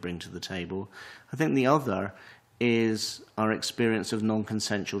thing we bring to the table. I think the other is our experience of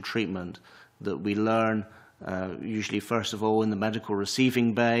non-consensual treatment that we learn usually first of all in the medical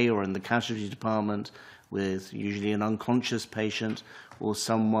receiving bay or in the casualty department with usually an unconscious patient or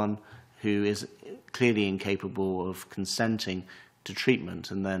someone who is clearly incapable of consenting to treatment,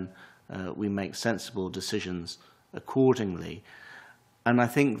 and then we make sensible decisions accordingly. And I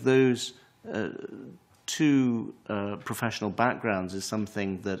think those two professional backgrounds is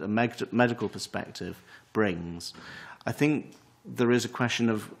something that a medical perspective brings. I think there is a question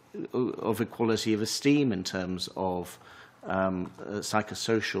of equality of esteem in terms of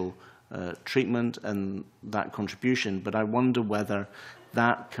psychosocial treatment and that contribution, but I wonder whether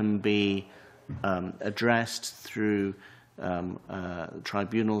that can be addressed through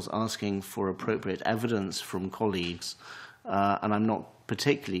tribunals asking for appropriate evidence from colleagues, and I'm not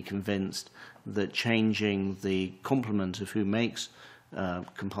particularly convinced that changing the complement of who makes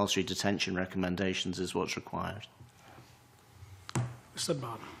compulsory detention recommendations is what's required. Mr.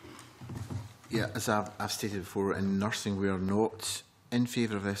 Barron. Yeah, as I've stated before, in nursing we are not in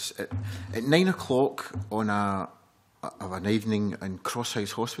favour of this. At 9 o'clock on an evening in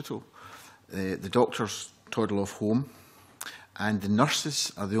Crosshouse Hospital, the doctors toddle off home, and the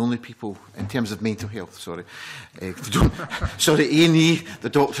nurses are the only people, in terms of mental health, sorry, A&E, the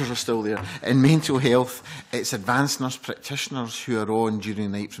doctors are still there. In mental health, it's advanced nurse practitioners who are on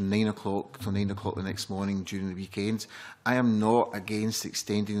during the night from 9 o'clock till 9 o'clock the next morning during the weekends. I am not against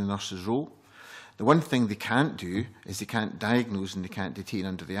extending the nurse's role. The one thing they can't do is they can't diagnose and they can't detain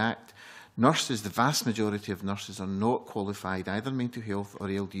under the Act. Nurses, the vast majority of nurses are not qualified, either mental health or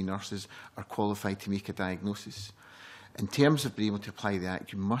LD nurses are qualified to make a diagnosis. In terms of being able to apply the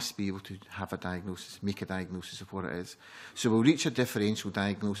Act, you must be able to have a diagnosis, make a diagnosis of what it is. So we'll reach a differential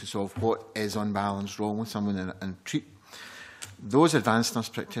diagnosis of what is unbalanced wrong with someone and treat. Those advanced nurse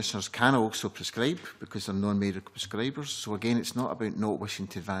practitioners can also prescribe because they're non-medical prescribers. So again, it's not about not wishing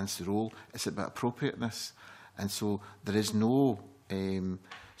to advance the role, it's about appropriateness. And so there is no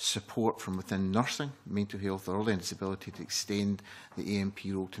support from within nursing, mental health or learning disability to extend the AMP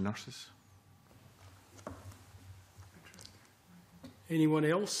role to nurses. Anyone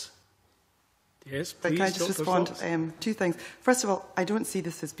else? Yes, please. Can I just respond? Two things. First of all, I don't see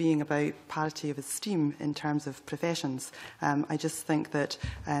this as being about parity of esteem in terms of professions. I just think that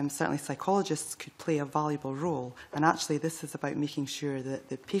certainly psychologists could play a valuable role. And actually, this is about making sure that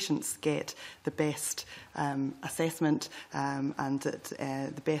the patients get the best assessment and that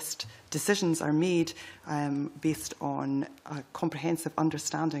the best decisions are made based on a comprehensive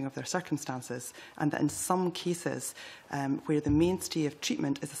understanding of their circumstances. And that in some cases, where the mainstay of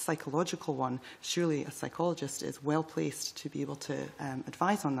treatment is a psychological one, surely a psychologist is well placed to be able to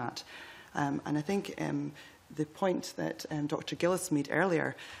advise on that. And I think the point that Dr. Gillies made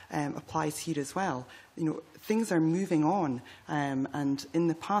earlier applies here as well. You know, things are moving on, and in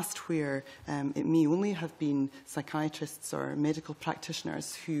the past where it may only have been psychiatrists or medical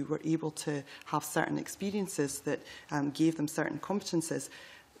practitioners who were able to have certain experiences that gave them certain competences,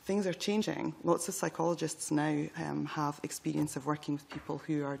 things are changing. Lots of psychologists now have experience of working with people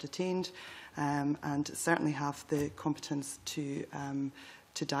who are detained and certainly have the competence to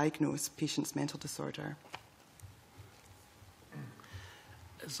diagnose patients' mental disorder.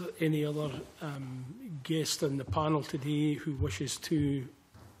 Is there any other guest on the panel today who wishes to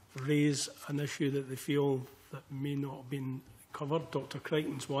raise an issue that they feel that may not have been covered. Dr.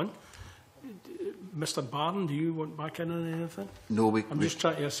 Crichton's one. Mr. Barron, do you want back in on anything? No, I'm just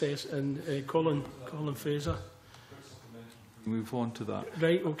trying to assess. And Colin Fraser. Move on to that.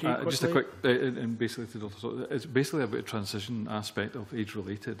 Right, okay. Just a quick, and basically, it's basically about a transition aspect of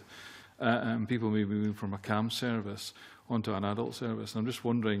age-related. And people may be moving from a CAM service onto an adult service. And I'm just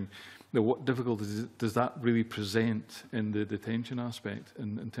wondering, what difficulties does that really present in the detention aspect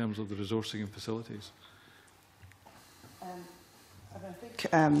in terms of the resourcing and facilities? I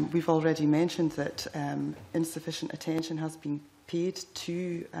think we've already mentioned that insufficient attention has been paid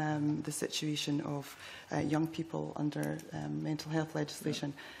to the situation of young people under mental health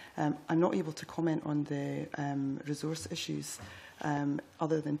legislation. I'm not able to comment on the resource issues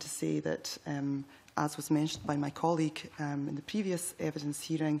other than to say that, as was mentioned by my colleague in the previous evidence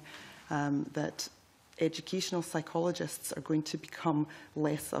hearing, that educational psychologists are going to become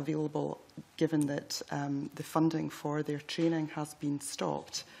less available given that the funding for their training has been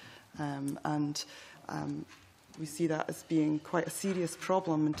stopped. We see that as being quite a serious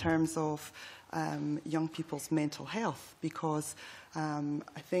problem in terms of young people's mental health, because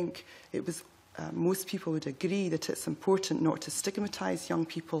I think it was most people would agree that it's important not to stigmatise young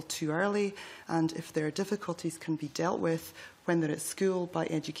people too early, and if their difficulties can be dealt with when they're at school by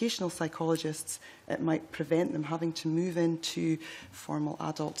educational psychologists, it might prevent them having to move into formal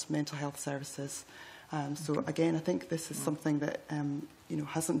adult mental health services. So again, I think this is something that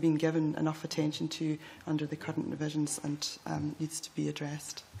hasn't been given enough attention to under the current revisions and needs to be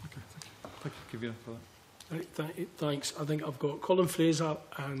addressed. Okay, thank you. Give you for that. Right, thanks. I think I've got Colin Fraser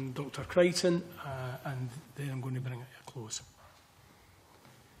and Dr. Crichton, and then I'm going to bring it to a close.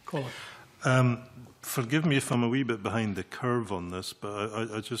 Colin. Forgive me if I'm a wee bit behind the curve on this, but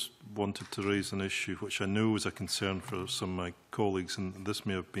I just wanted to raise an issue which I know was a concern for some of my colleagues, and this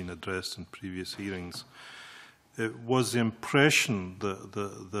may have been addressed in previous hearings. It was the impression that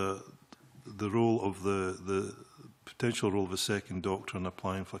the role of the potential role of a second doctor in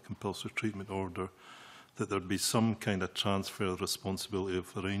applying for a compulsory treatment order, that there'd be some kind of transfer of responsibility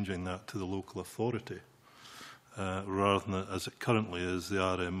of arranging that to the local authority, rather than, as it currently is, the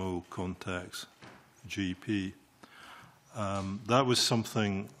RMO contacts GP. That was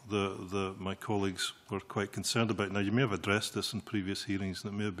something that my colleagues were quite concerned about. Now, you may have addressed this in previous hearings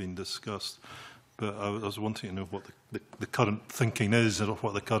and it may have been discussed, but I was wanting to know what the current thinking is or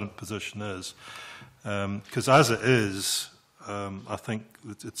what the current position is. Because as it is, I think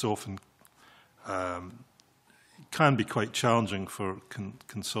it's often can be quite challenging for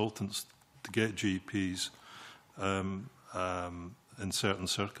consultants to get GPs in certain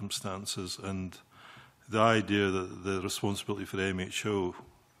circumstances, and the idea that the responsibility for the MHO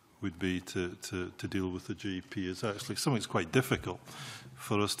would be to deal with the GP is actually something that's quite difficult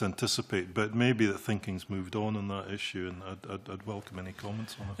for us to anticipate, but maybe that thinking's moved on that issue, and I'd welcome any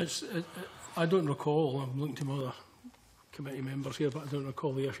comments on it. I don't recall, I'm looking to my other committee members here, but I don't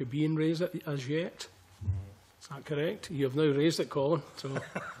recall the issue being raised as yet. Is that correct? You have now raised it, Colin. So,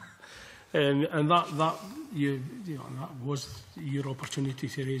 and that was your opportunity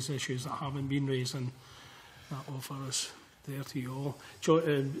to raise issues that haven't been raised, and that offer is there to you all.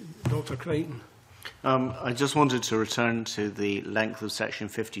 Dr. Crichton. I just wanted to return to the length of section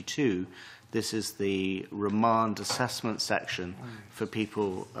 52. This is the remand assessment section for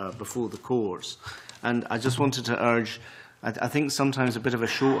people before the courts. And I just wanted to urge, I think sometimes a bit of a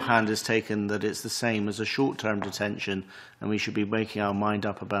shorthand is taken that it's the same as a short-term detention, and we should be making our mind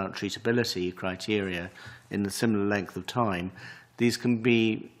up about treatability criteria in a similar length of time. These can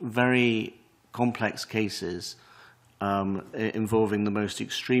be very complex cases involving the most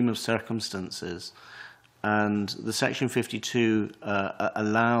extreme of circumstances, and the Section 52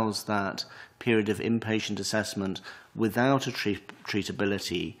 allows that period of inpatient assessment without a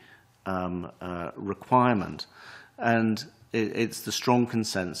treatability requirement. And it's the strong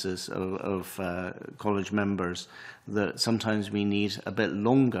consensus of college members that sometimes we need a bit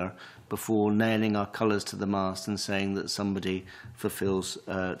longer before nailing our colours to the mast and saying that somebody fulfills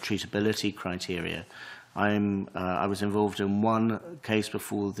treatability criteria. I was involved in one case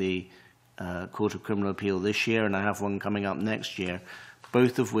before the Court of Criminal Appeal this year, and I have one coming up next year,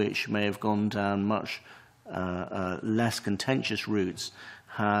 both of which may have gone down much less contentious routes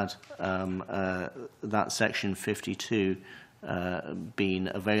had that Section 52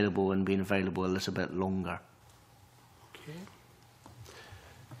 been available and been available a little bit longer. Okay.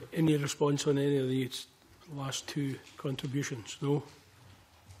 Any response on any of these last two contributions? No?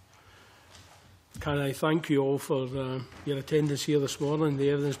 Can I thank you all for your attendance here this morning, the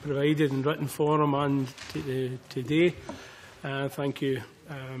evidence provided in written form and today. Thank you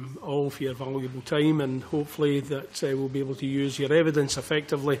all for your valuable time, and hopefully that we'll be able to use your evidence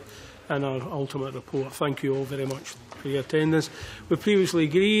effectively in our ultimate report. Thank you all very much for your attendance. We previously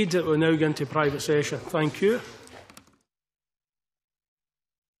agreed that we'll now go into private session. Thank you.